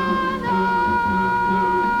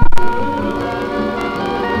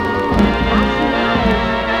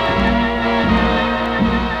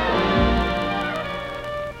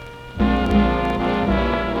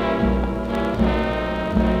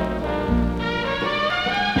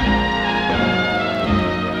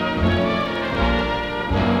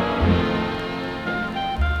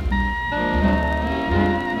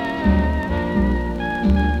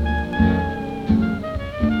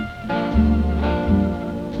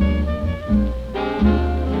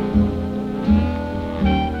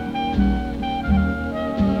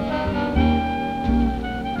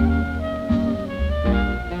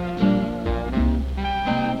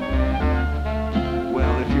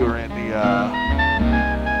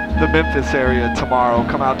 Memphis area tomorrow,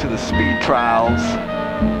 come out to the Speed Trials.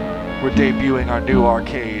 We're debuting our new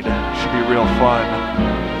arcade. Should be real fun.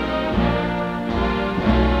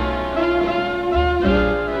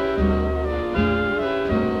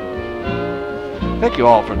 Thank you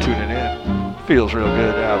all for tuning in. Feels real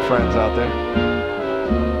good to have friends out there.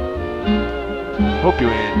 Hope you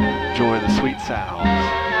enjoy the sweet sounds.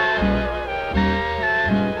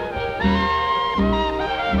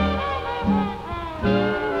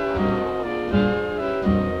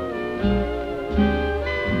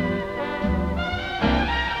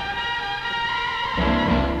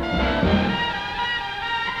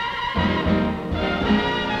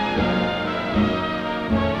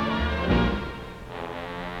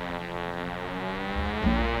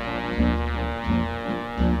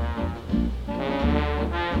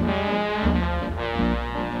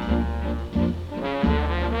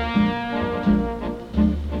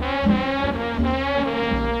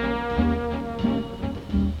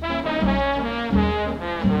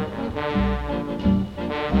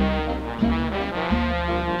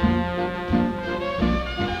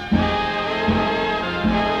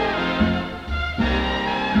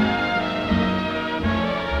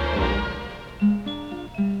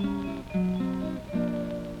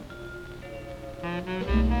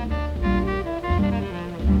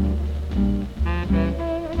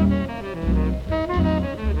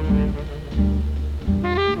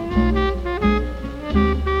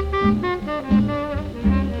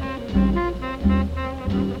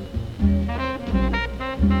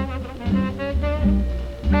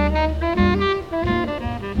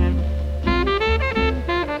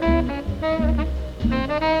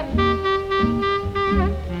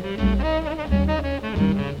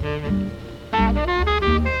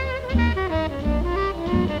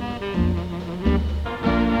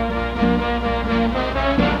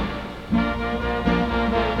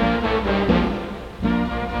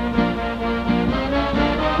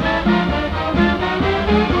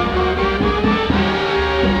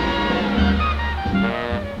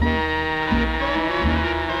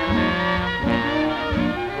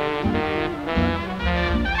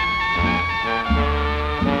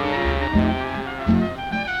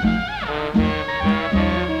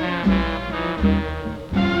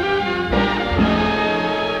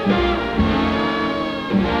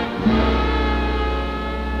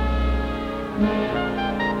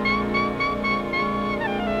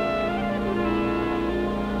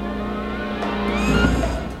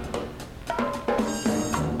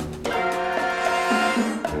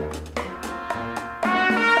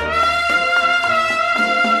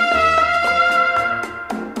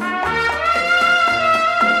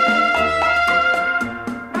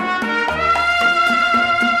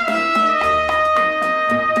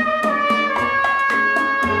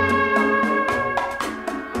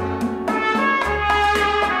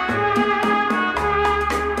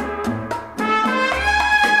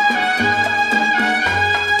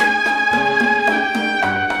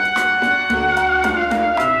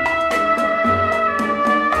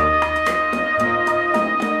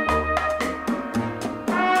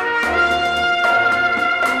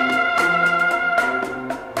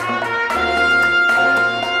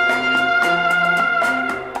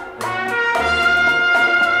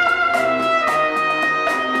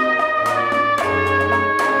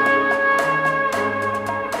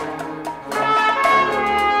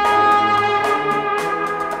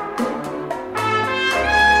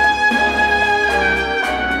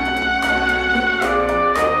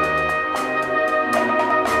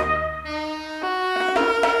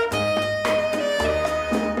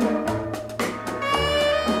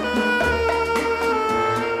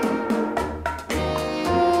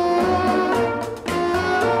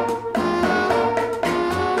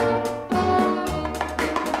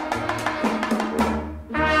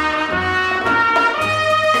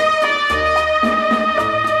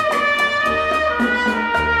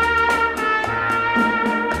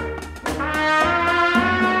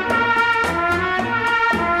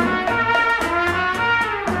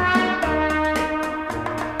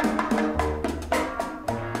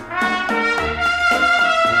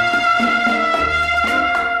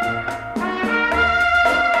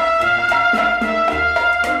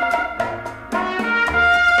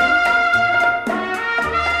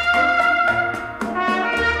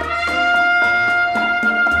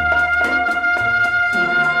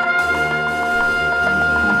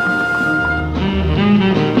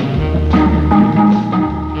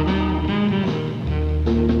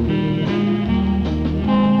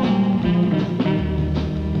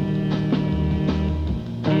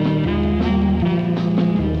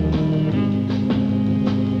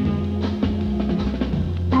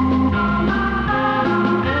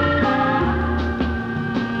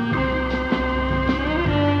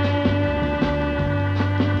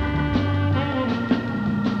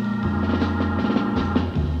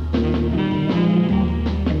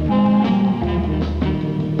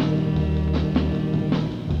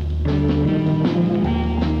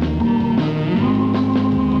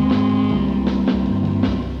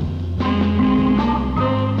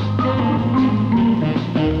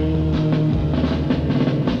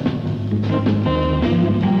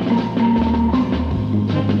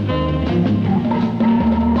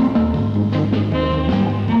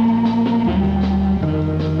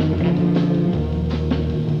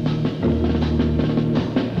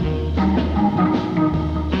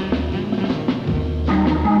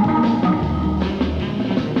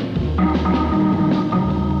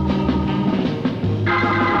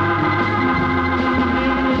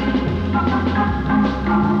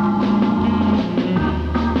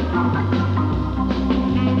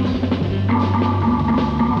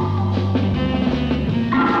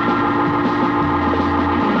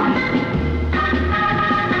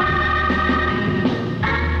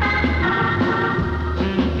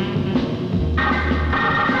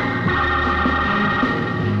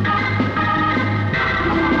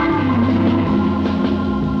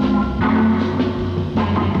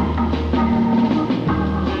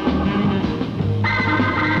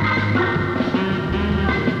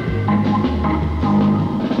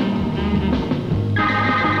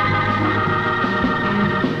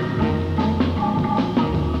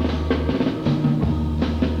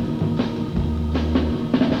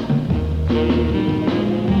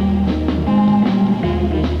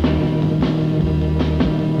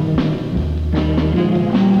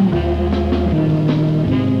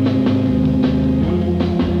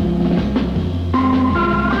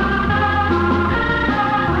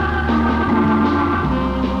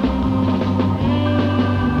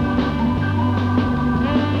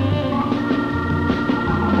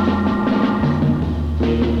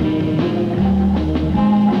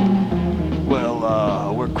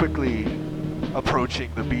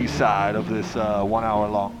 B-side of this 1 hour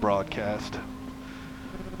long broadcast.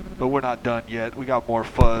 But we're not done yet. We got more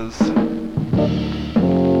fuzz. We're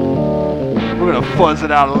gonna fuzz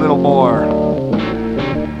it out a little more.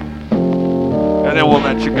 And then we'll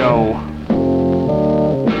let you go.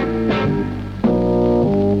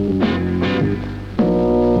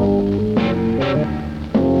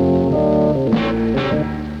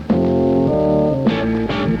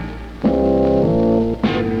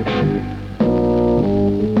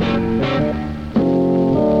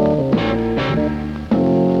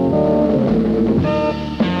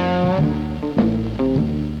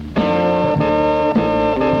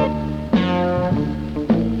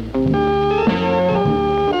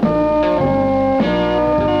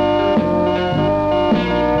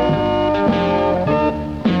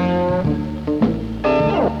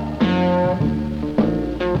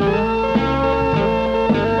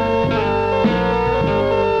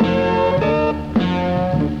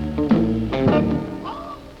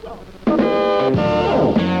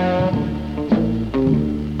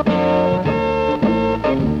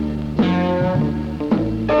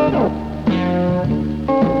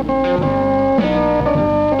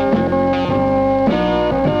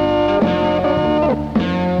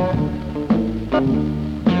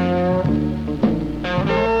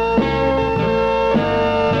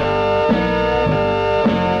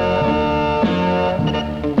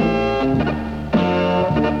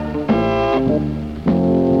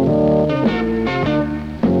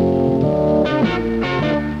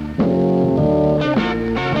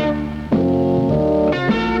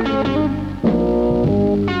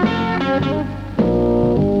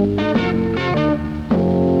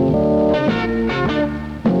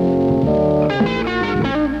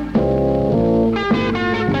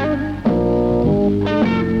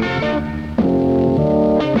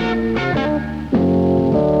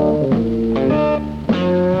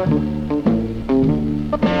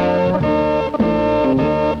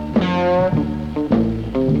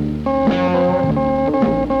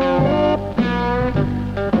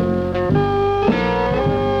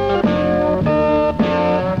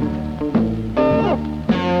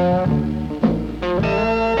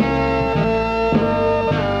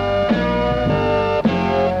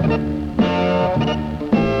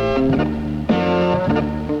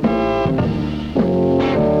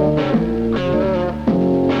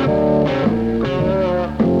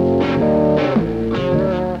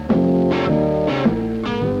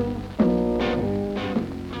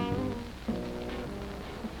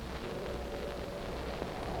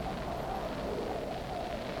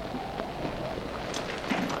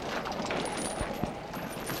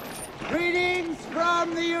 Greetings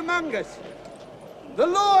from the Humongous, the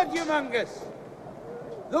Lord Humongous,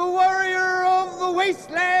 the warrior of the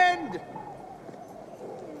wasteland,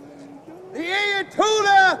 the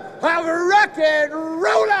Ayatollah of rock and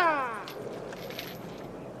roller.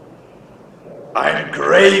 I'm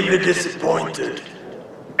gravely disappointed.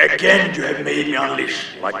 Again, you have made me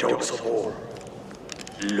unleash my dogs of war.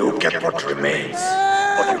 Look at what remains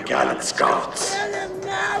of your gallant scouts.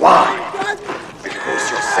 Why?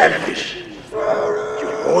 Because you're selfish. You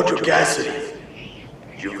hoard your gasoline.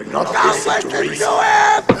 You will not listen to reason.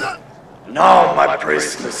 Now, my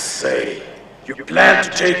prisoners say, you plan to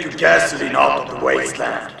take your gasoline out of the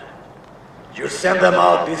wasteland. You send them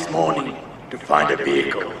out this morning to find a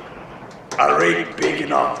vehicle. A rig big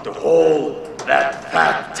enough to hold that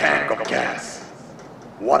fat tank of gas.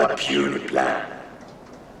 What a puny plan.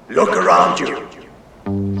 Look around you.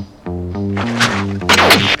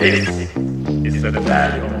 This is the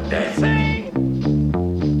value of death.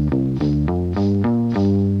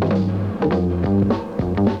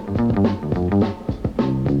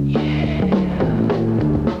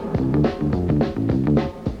 Do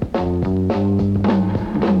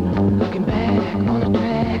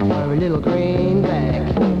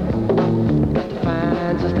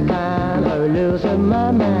it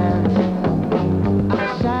my way.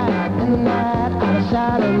 Outside in the night, on a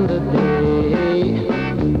silent day.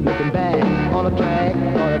 Looking back on a track,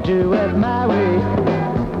 gonna do it my way.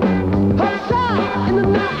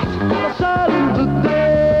 Looking back.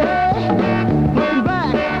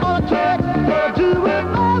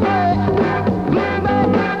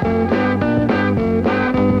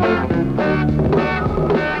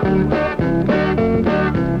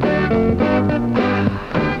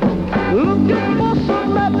 Looking for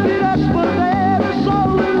some happiness, but there's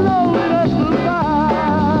only loneliness to find.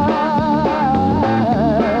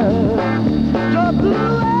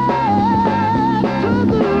 Just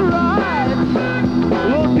the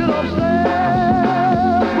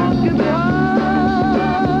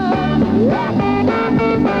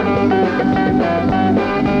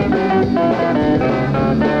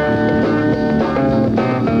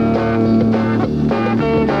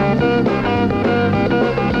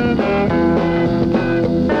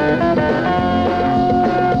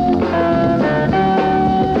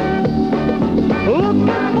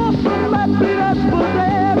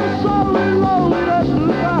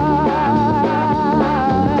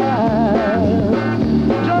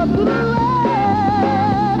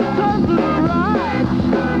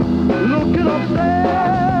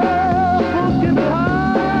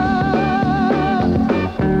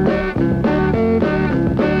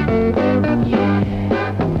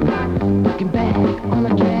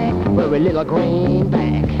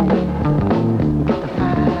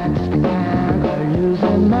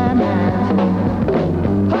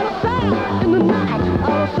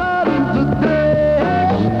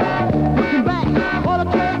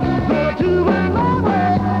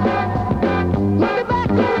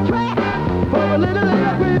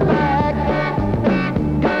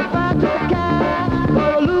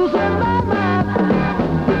for losing my mind.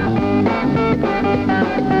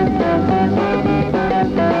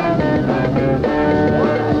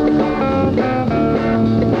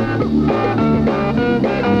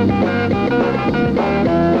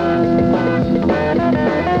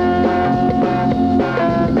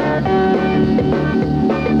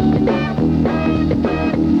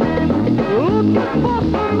 Looking for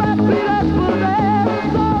somebody that's for them,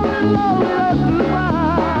 sorry, Lord, that's goodbye.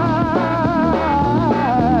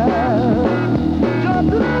 Jump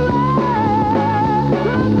to the left,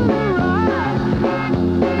 jump to the right,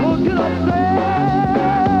 looking upstairs,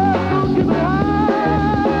 looking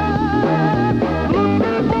behind,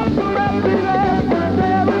 looking for somebody that's for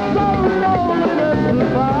them, sorry, Lord, that's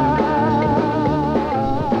goodbye.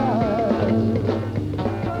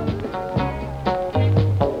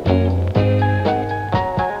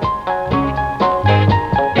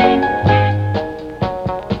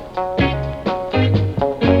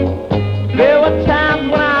 There were times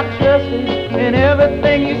when I trusted in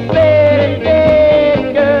everything you said and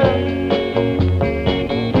did, girl.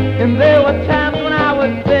 And there were times when I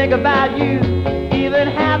would think about you, even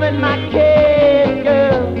having my kid,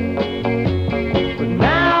 girl. But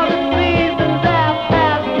now the seasons have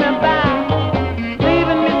passed me by,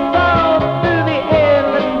 leaving me sold through the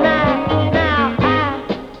endless night. Now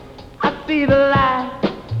I see the light,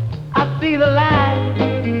 I see the light,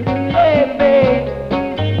 hey babe.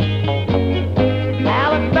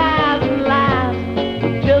 Alibis and lies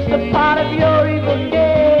are just a part of your evil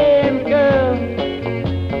game, girl.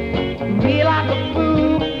 Me like a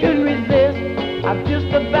fool couldn't resist. I'm just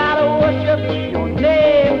about to worship your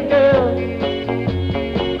name, girl.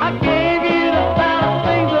 I gave you the fine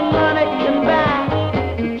things that money can buy,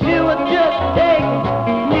 but you were just taking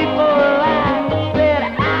me for a ride. Said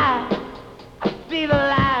I see the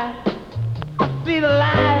light, I see the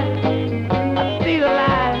light, I see the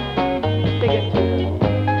light. Take it.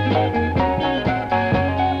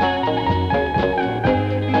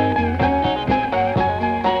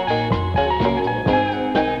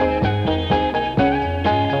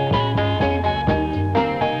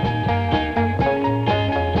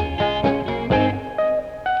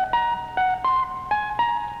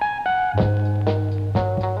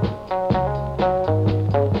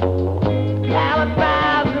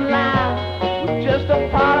 Alibis and lies were just a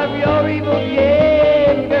part of your evil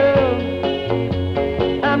game, girl.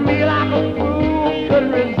 And me like a fool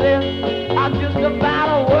couldn't resist. I'm just about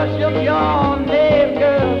to worship your name,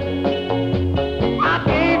 girl. I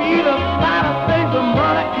gave you the finest things that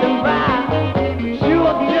money can buy, but you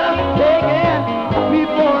were just taking me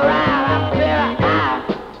for a ride. I said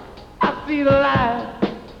I see the light,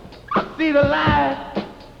 I see the light,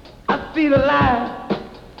 I see the light,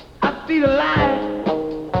 I see the light,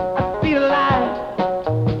 I see the light.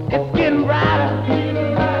 It's getting brighter, it's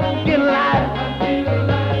getting lighter,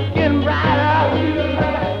 it's getting brighter,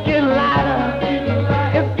 it's getting lighter,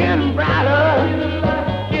 it's getting brighter,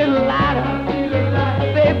 it's getting lighter.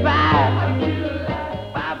 Say bye,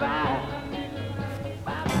 bye bye.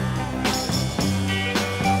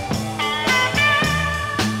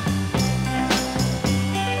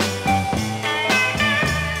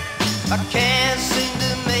 I can't seem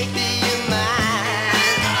to make you mine.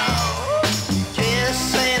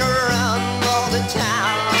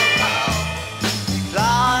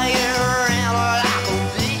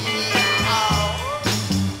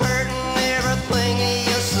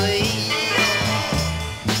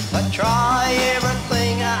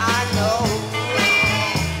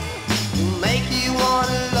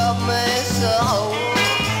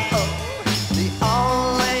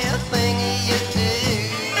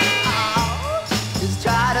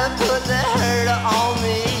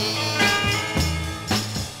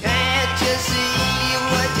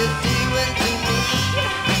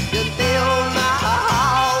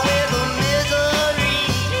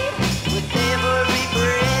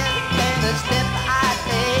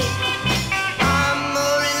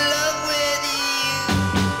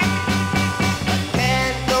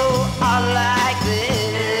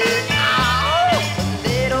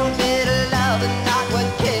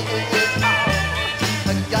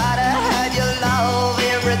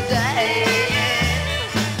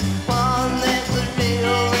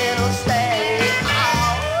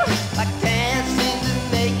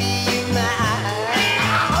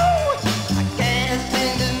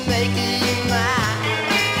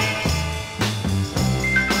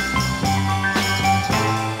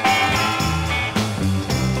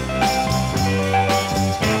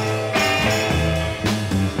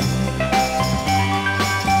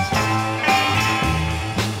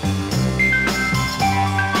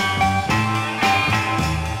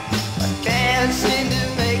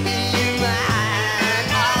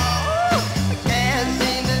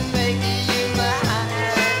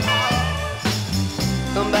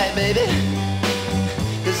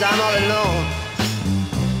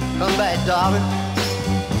 darling,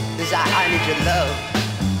 is I need your love.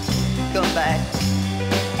 Come back,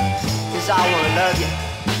 'cause I wanna love you.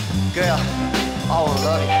 Girl, I wanna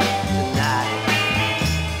love you tonight.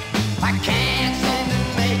 I can't seem to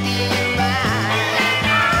make you mine.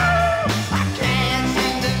 I can't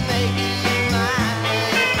seem to make you mine.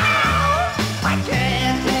 I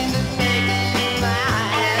can't seem to make you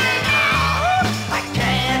mine. I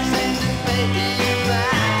can't seem to make you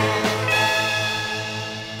mine.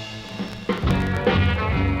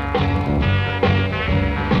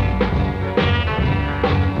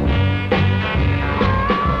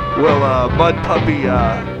 Well, Mud Puppy,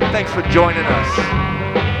 thanks for joining us.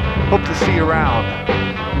 Hope to see you around.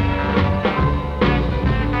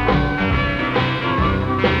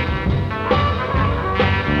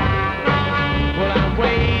 Well, I'm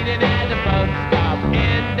waiting at the bus stop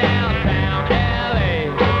in downtown LA.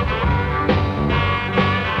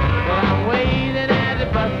 Well, I'm waiting at the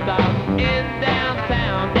bus stop in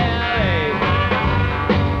downtown LA.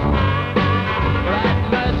 Well, I'd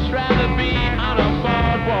much rather be on a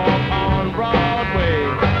boardwalk on Broadway.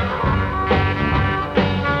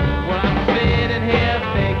 Well, I'm sitting here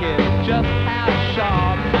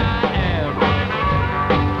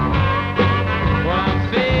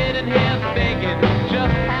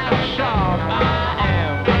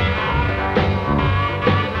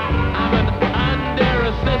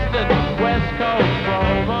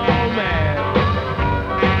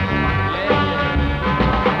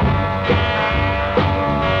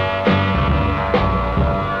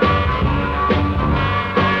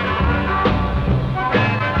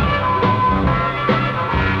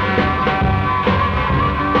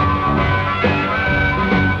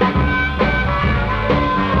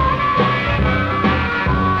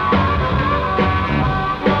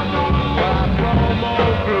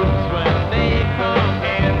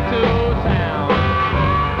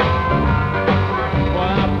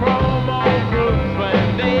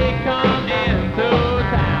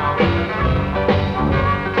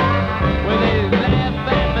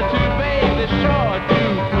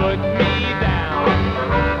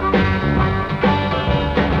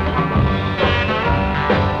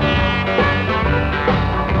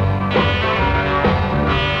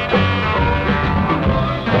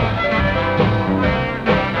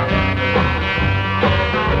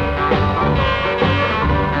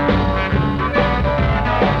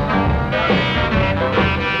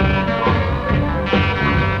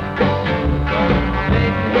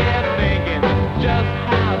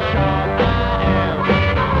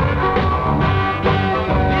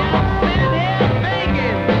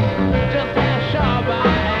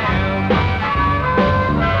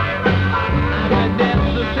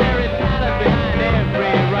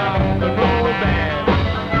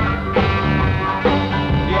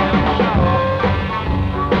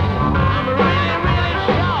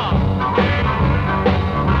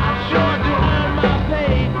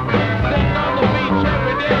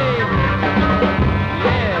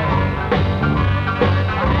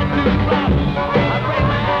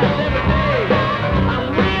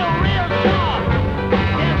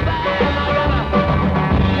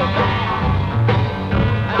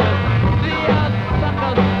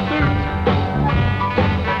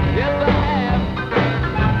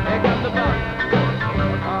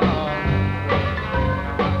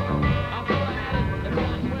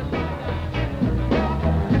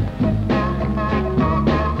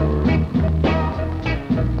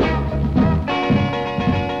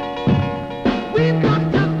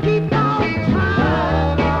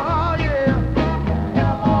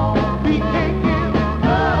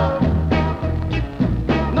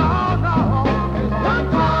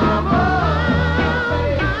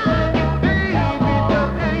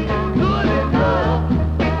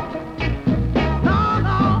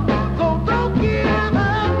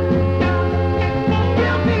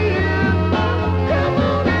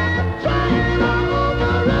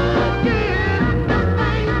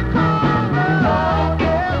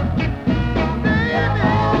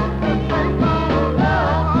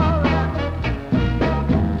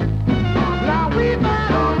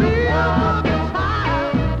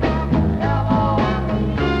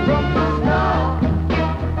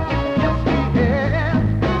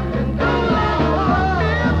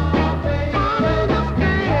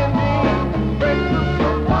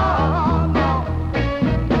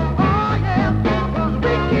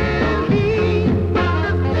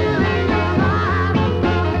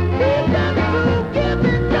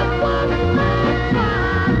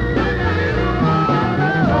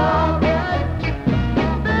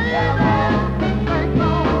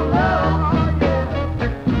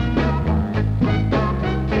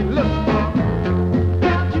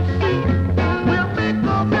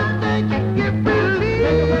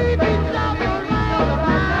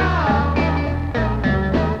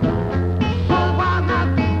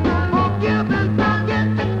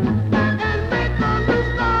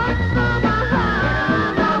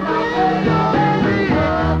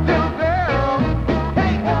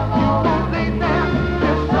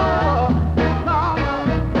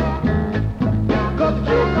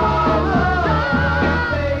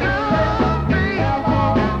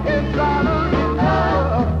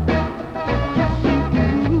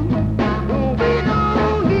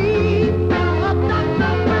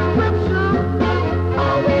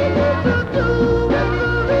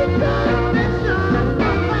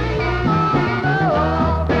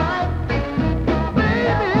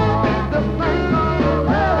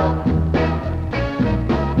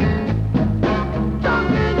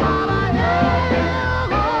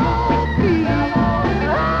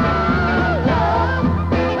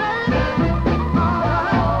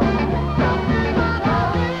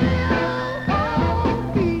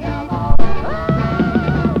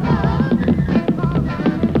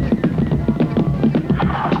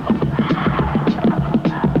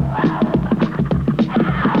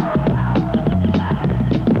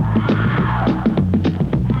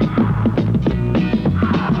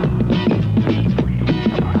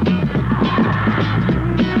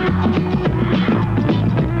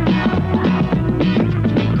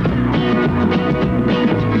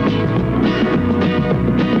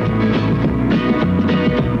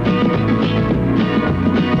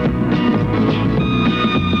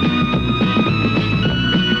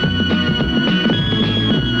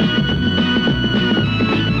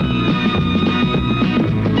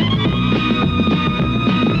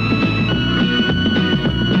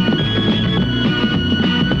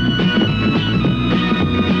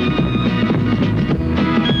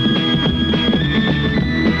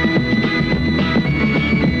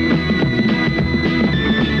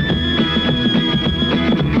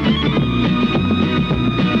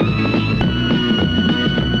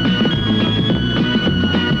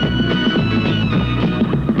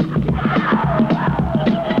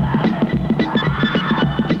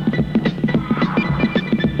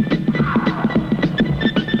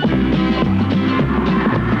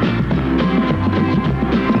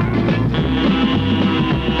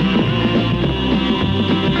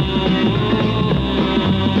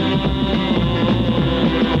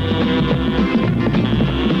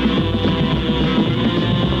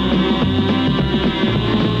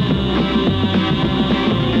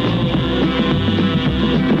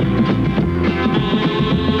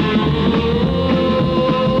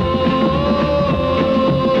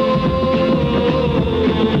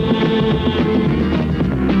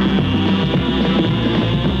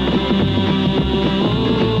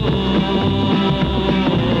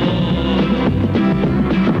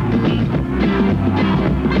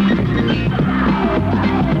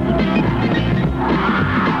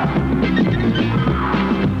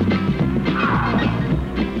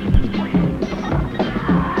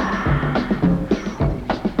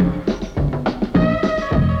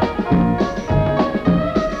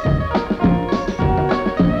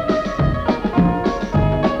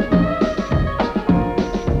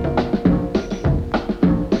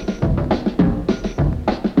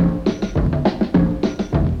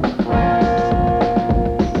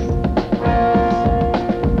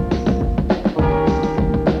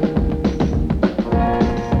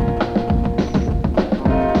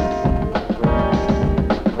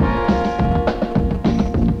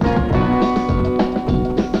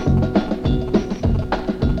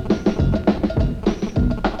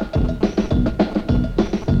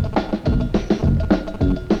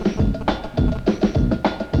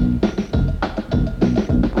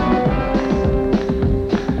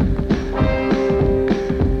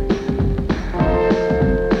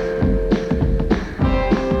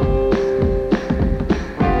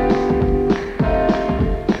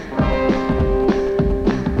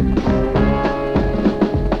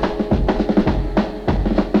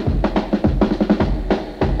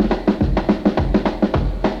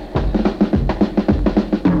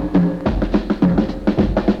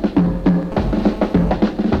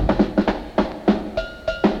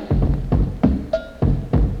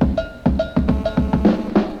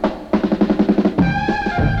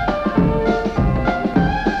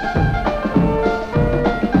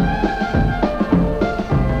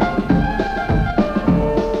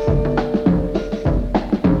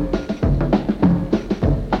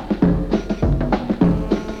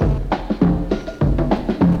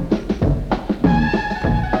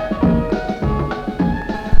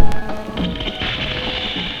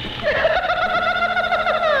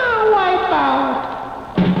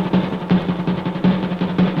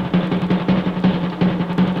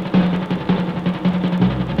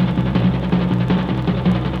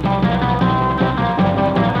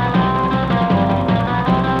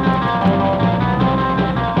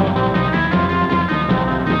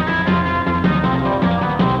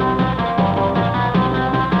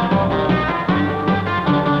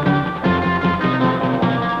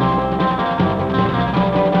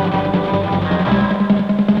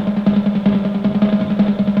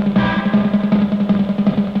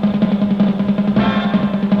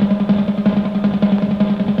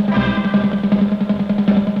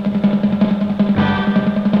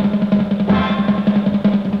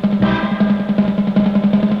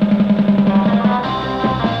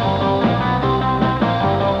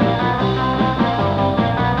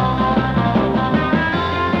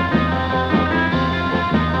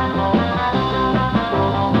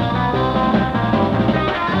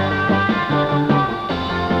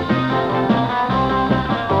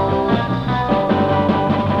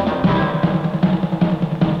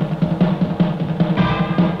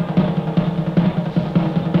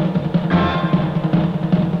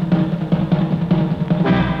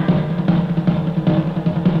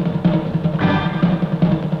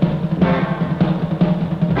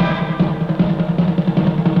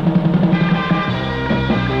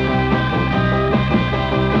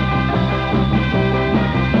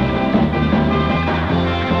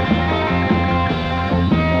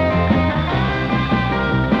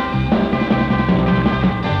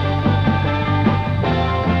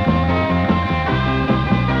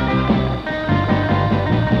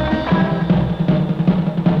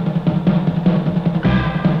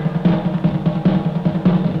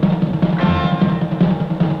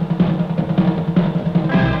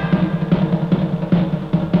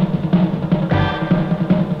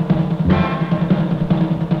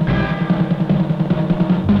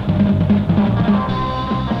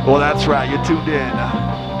Well, that's right. You tuned in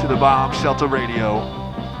to the Bomb Shelter Radio.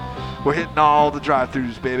 We're hitting all the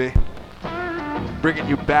drive-thrus, baby. Bringing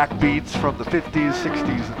you backbeats from the 50s,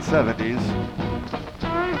 60s, and 70s.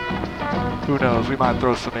 Who knows? We might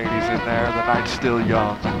throw some 80s in there. The night's still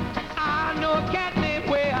young. I know a cat named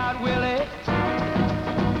Way Out Willie.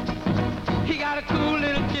 He got a cool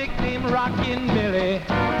little chick named Rockin' Millie.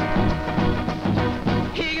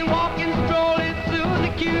 He can walk and stroll into the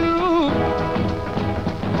cube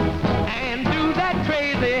and do that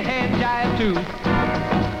crazy hand jive too.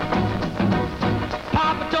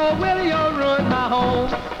 Papa told Willie, you'll ruin my home.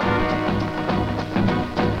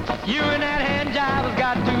 You and that hand jive has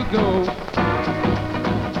got to go.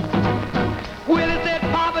 Willie said,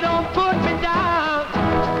 Papa, don't put me down.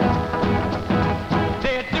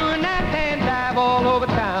 They're doing that hand jive all over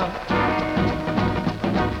town.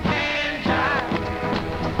 Hand jive,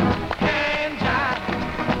 hand jive,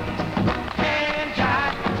 hand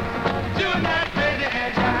jive, doing that crazy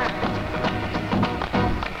hand jive.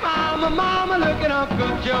 Mama, mama, look at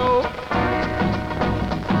Uncle Joe.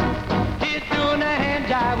 He's doing that hand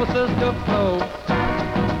jive with Sister Flo.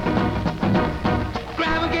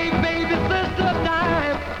 Grandma gave baby sister a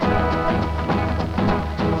dime.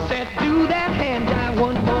 Said, do that hand jive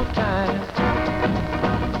one more time.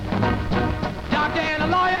 Doctor and a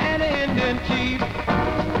lawyer and an Indian chief.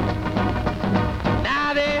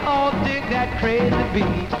 Now they all dig that crazy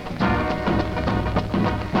beat.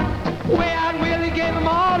 Way Out Willie gave them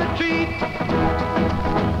all a treat.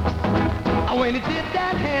 When he did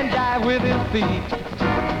that hand jive with his feet.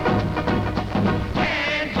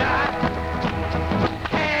 Hand jive,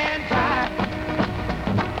 hand jive,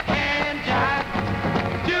 hand jive,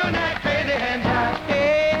 doing that crazy hand jive.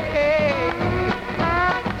 Hey, hey.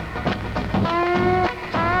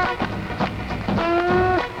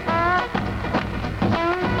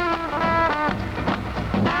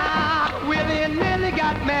 Now, Willie and Millie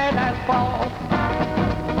got married last fall.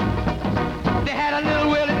 They had a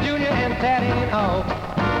little Willie Jr. and Patty and all.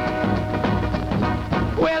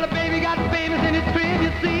 Well, the baby got famous in his crib,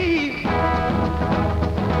 you see.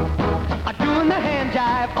 Doing the hand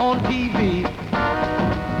jive on TV.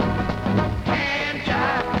 Hand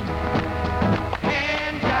jive,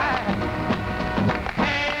 hand jive,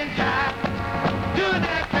 hand jive, doing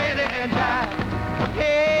that crazy hand jive.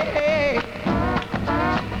 Hey, hey,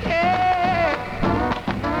 hey.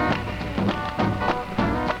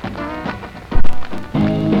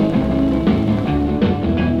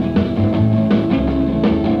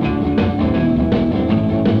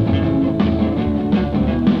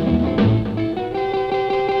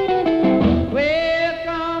 Way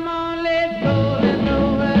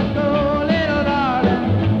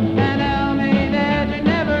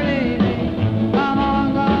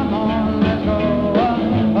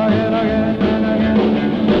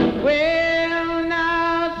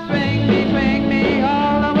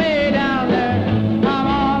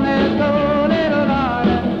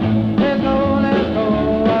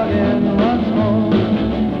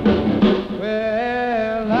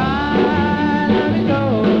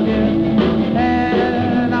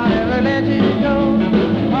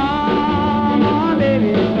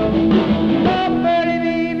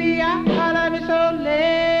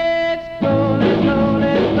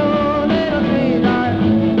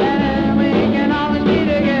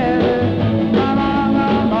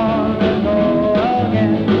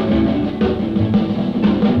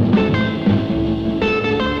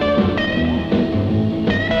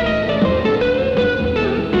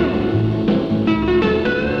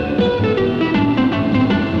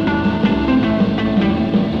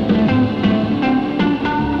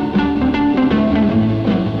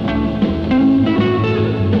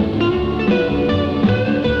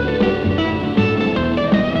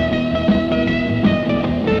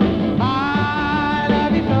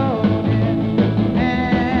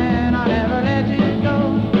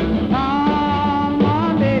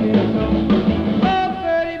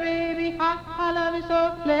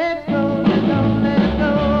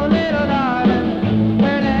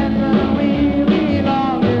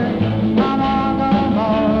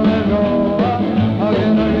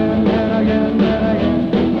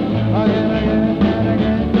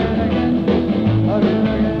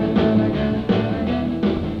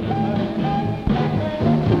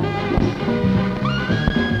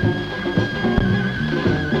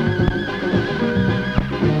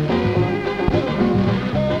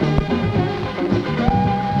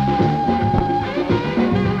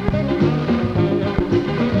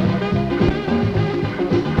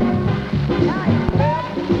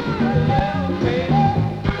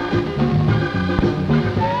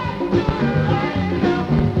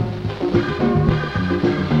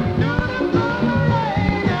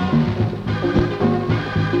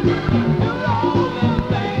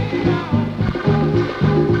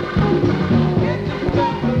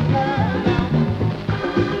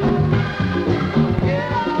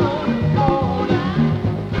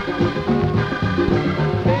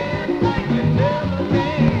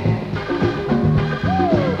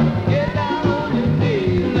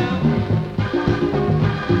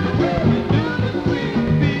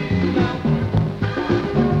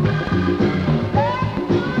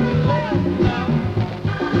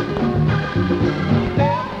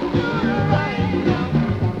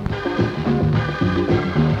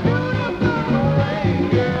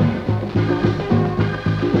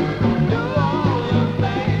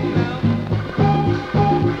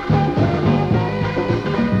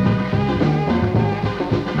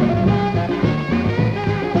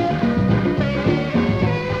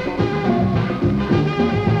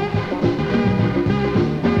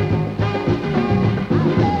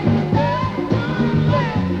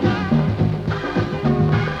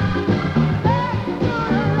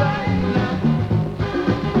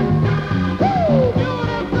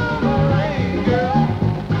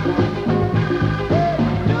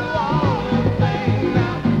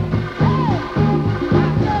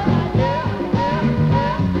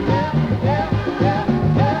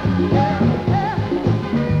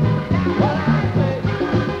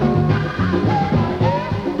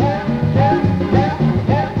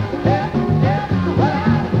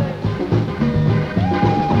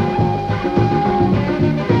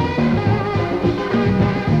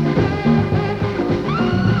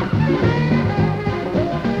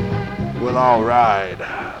Well, all right.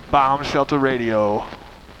 Bomb Shelter Radio.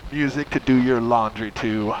 Music to do your laundry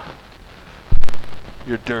to.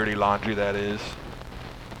 Your dirty laundry, that is.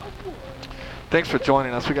 Thanks for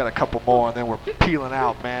joining us. We got a couple more, and then we're peeling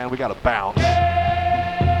out, man. We got to bounce.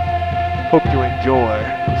 Hope you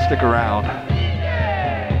enjoy. Stick around.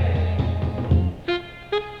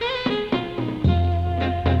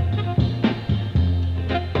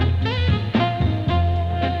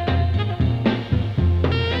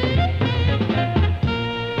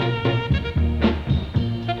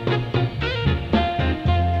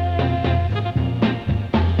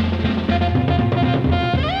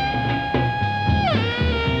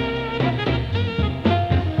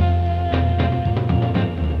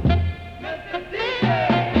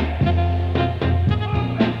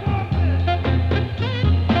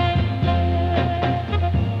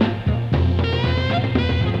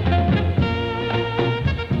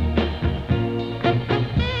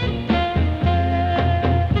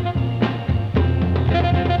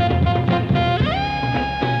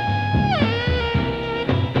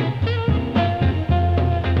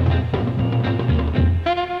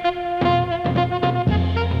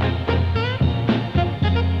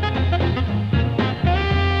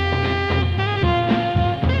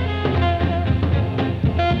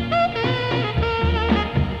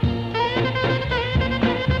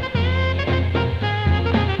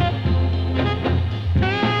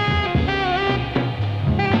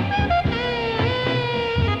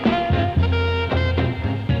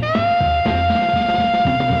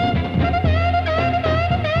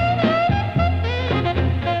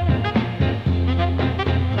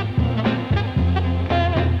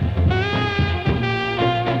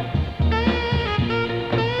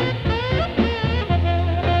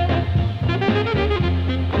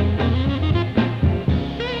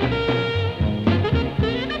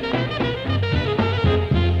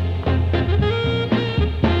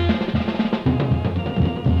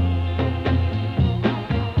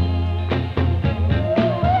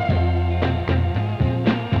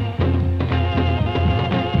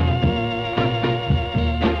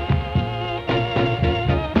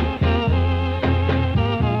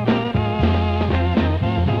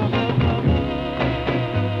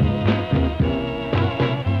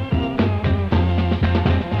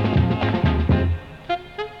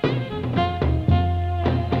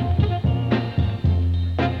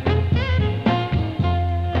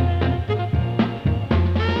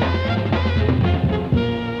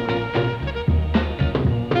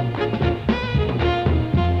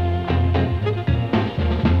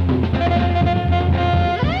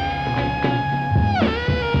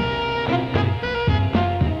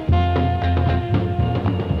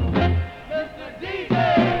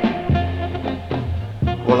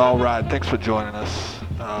 All right, thanks for joining us.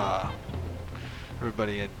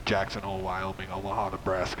 Everybody in Jackson Hole, Wyoming, Omaha,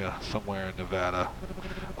 Nebraska, somewhere in Nevada,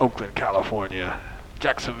 Oakland, California,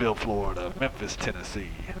 Jacksonville, Florida, Memphis, Tennessee.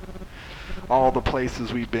 All the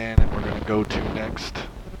places we've been and we're going to go to next.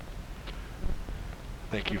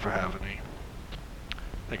 Thank you for having me.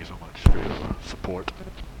 Thank you so much for your support.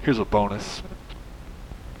 Here's a bonus.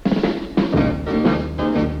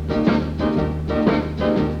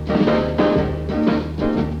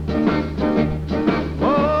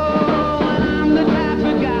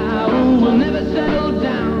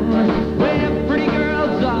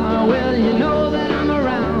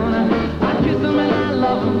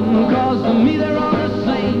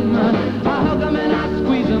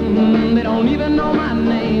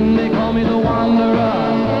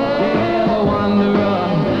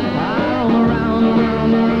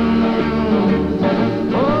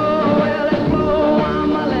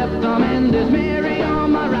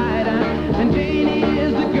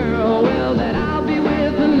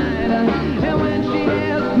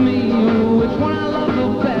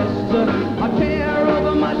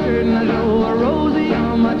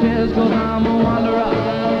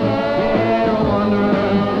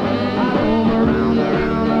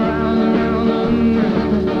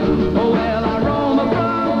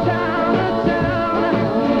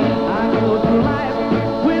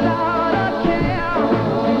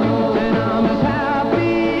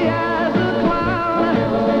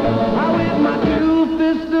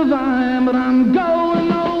 But I'm going